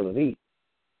 rise, kill, and eat.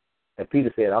 And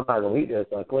Peter said, I'm not going to eat this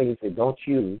unclean. He said, don't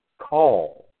you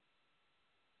call.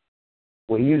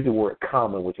 Well, he used the word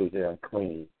common, which was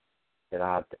unclean in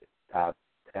our times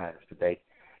today.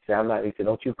 He said,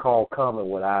 don't you call common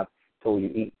what I told you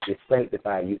to eat. It's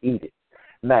sanctified, you eat it.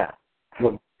 Now,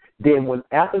 then when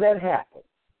after that happened,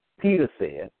 Peter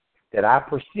said, that I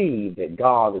perceive that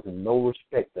God is in no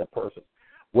respecter of person.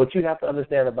 What you have to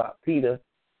understand about Peter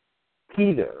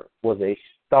was a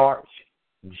starch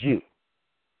Jew.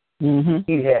 Mm-hmm.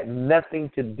 He had nothing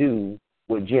to do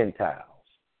with Gentiles.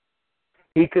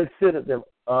 He considered them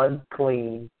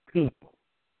unclean people.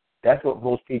 That's what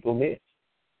most people miss.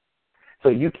 So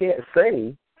you can't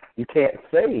say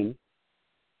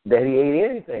that he ate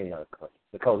anything unclean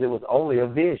because it was only a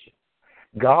vision.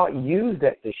 God used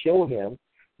that to show him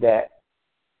that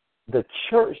the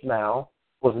church now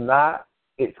was not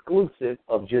exclusive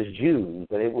of just Jews,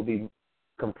 but it would be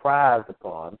comprised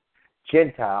upon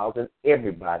Gentiles and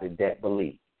everybody that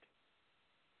believed.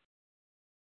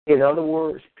 In other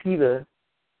words, Peter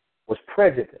was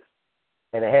prejudiced,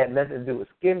 and it had nothing to do with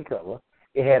skin color.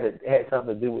 It had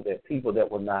something to do with the people that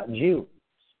were not Jews.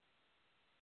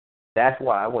 That's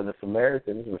why when the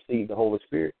Samaritans received the Holy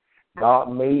Spirit,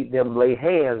 God made them lay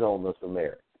hands on the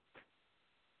Samaritans.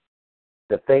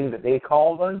 The thing that they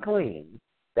called unclean,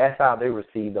 that's how they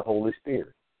received the Holy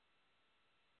Spirit.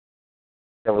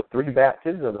 There were 3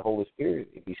 baptisms of the Holy Spirit,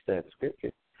 if you study the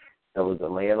Scripture. There was the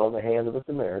laying on the hands of the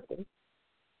Samaritans.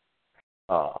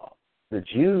 The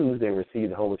Jews, they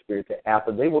received the Holy Spirit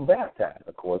after they were baptized,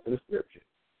 according to the Scripture,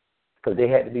 because they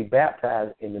had to be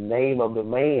baptized in the name of the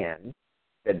man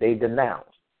that they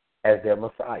denounced as their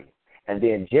Messiah. And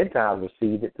then Gentiles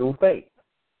received it through faith.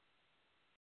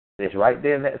 It's right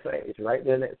there in that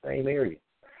same area.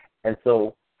 And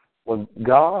so when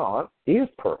God is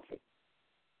perfect,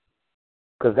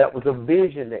 because that was a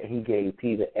vision that he gave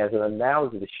Peter as an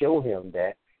analogy to show him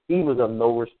that he was of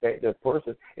no respecter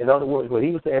person. In other words, what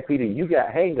he was saying, Peter, you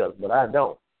got hang-ups, but I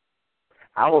don't.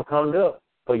 I was hung up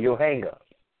for your hang-ups.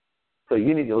 So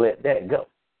you need to let that go.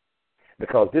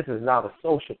 Because this is not a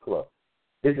social club.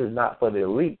 This is not for the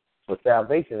elite. So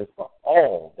salvation is for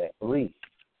all that believe.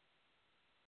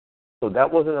 So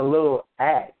that wasn't a little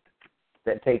act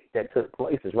that took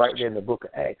place. It's right there in the book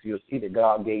of Acts. You'll see that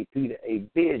God gave Peter a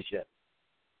vision.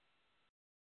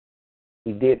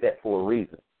 He did that for a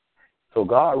reason. So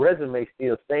God's resume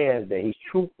still stands that he's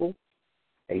truthful,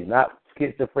 he's not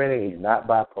schizophrenic, he's not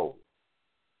bipolar.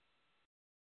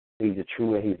 He's the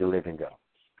true and he's the living God.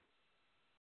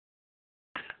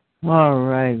 All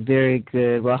right, very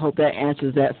good. Well, I hope that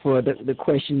answers that for the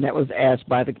question that was asked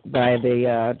by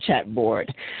the chat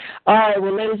board. All right,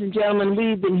 well, ladies and gentlemen,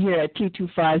 we've been here at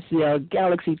T25CL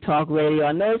Galaxy Talk Radio.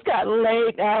 I know it's got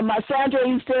late. Sandra, are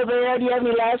you still there? Do you have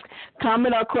any last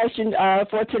comment or question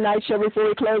for tonight's show before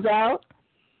we close out?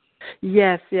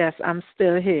 Yes, I'm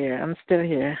still here.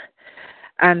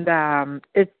 And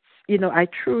it's, I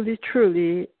truly,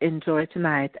 truly enjoyed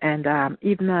tonight. And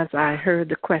even as I heard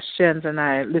the questions and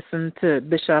I listened to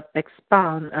Bishop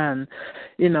expound on,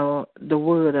 the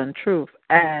word and truth.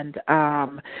 And,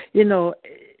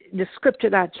 the scripture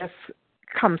that just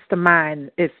comes to mind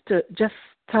is to just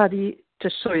study to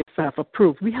show yourself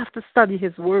approved. We have to study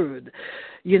his word,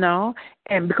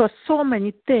 and because so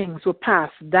many things were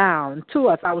passed down to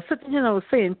us. I was sitting here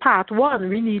saying part 1,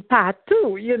 we need part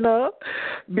 2,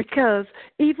 because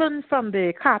even from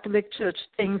the Catholic Church,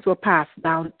 things were passed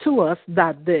down to us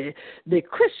that the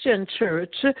Christian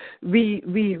church,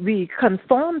 we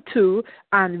conform to,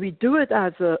 and we do it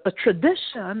as a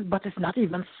tradition, but it's not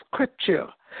even scripture.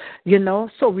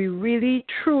 So we really,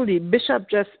 truly, Bishop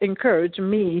just encouraged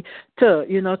me to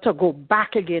go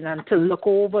back again and to look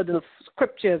over the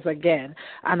scriptures again.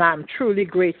 And I'm truly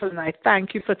grateful, and I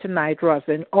thank you for tonight,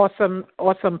 Rosin. Awesome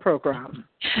program.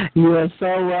 You are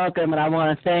so welcome, and I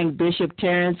want to thank Bishop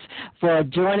Terrance for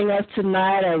joining us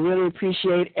tonight. I really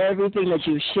appreciate everything that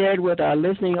you've shared with our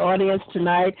listening audience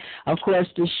tonight. Of course,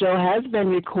 the show has been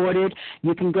recorded.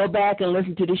 You can go back and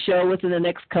listen to the show within the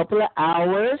next couple of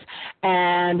hours.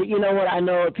 And you know what? I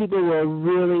know people will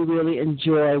really, really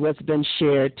enjoy what's been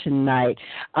shared tonight.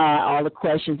 All the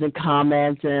questions and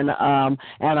comments, and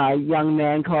our young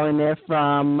man calling there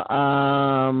from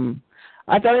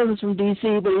I thought it was from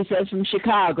D.C., but he says from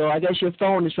Chicago. I guess your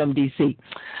phone is from D.C.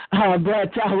 But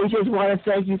we just want to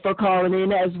thank you for calling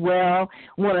in as well.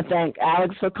 We want to thank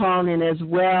Alex for calling in as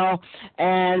well.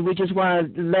 And we just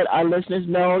want to let our listeners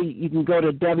know you can go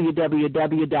to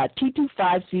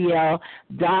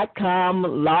www.t25cl.com,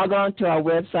 log on to our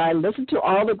website, listen to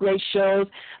all the great shows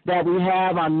that we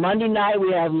have. On Monday night,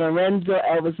 we have Lorenzo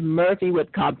Elvis Murphy with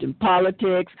Compton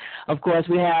Politics. Of course,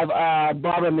 we have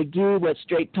Barbara McGee with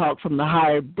Straight Talk from the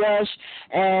Hired Brush.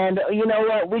 And you know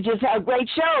what? We just have great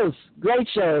shows.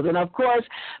 And, of course,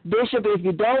 Bishop, if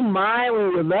you don't mind, we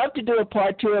would love to do a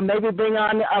part 2 and maybe bring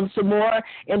on some more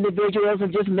individuals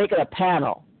and just make it a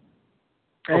panel.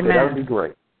 Okay, that would be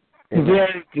great.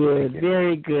 Very good,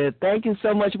 very good. Thank you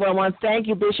so much, Juan. Thank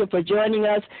you, Bishop, for joining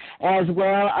us as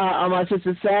well. My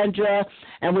sister Sandra,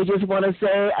 and we just want to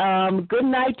say good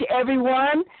night to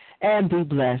everyone and be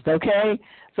blessed. Okay,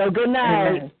 so good night.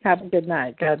 Amen. Have a good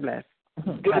night. God bless.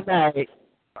 Good night.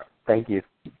 Thank you.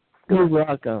 You're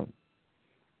welcome.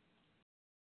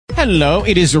 Hello,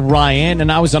 it is Ryan,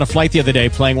 and I was on a flight the other day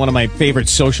playing one of my favorite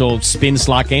social spin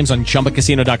slot games on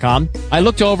ChumbaCasino.com. I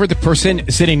looked over at the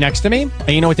person sitting next to me, and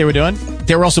you know what they were doing?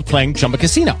 They were also playing Chumba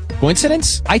Casino.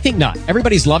 Coincidence? I think not.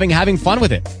 Everybody's loving having fun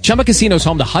with it. Chumba Casino is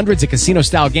home to hundreds of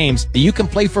casino-style games that you can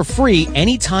play for free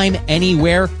anytime,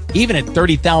 anywhere, even at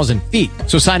 30,000 feet.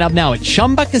 So sign up now at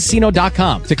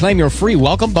ChumbaCasino.com to claim your free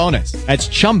welcome bonus. That's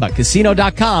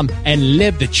ChumbaCasino.com and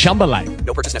live the Chumba life.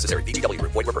 No purchase necessary. VGW.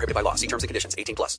 Void where prohibited by law. See terms and conditions. 18+.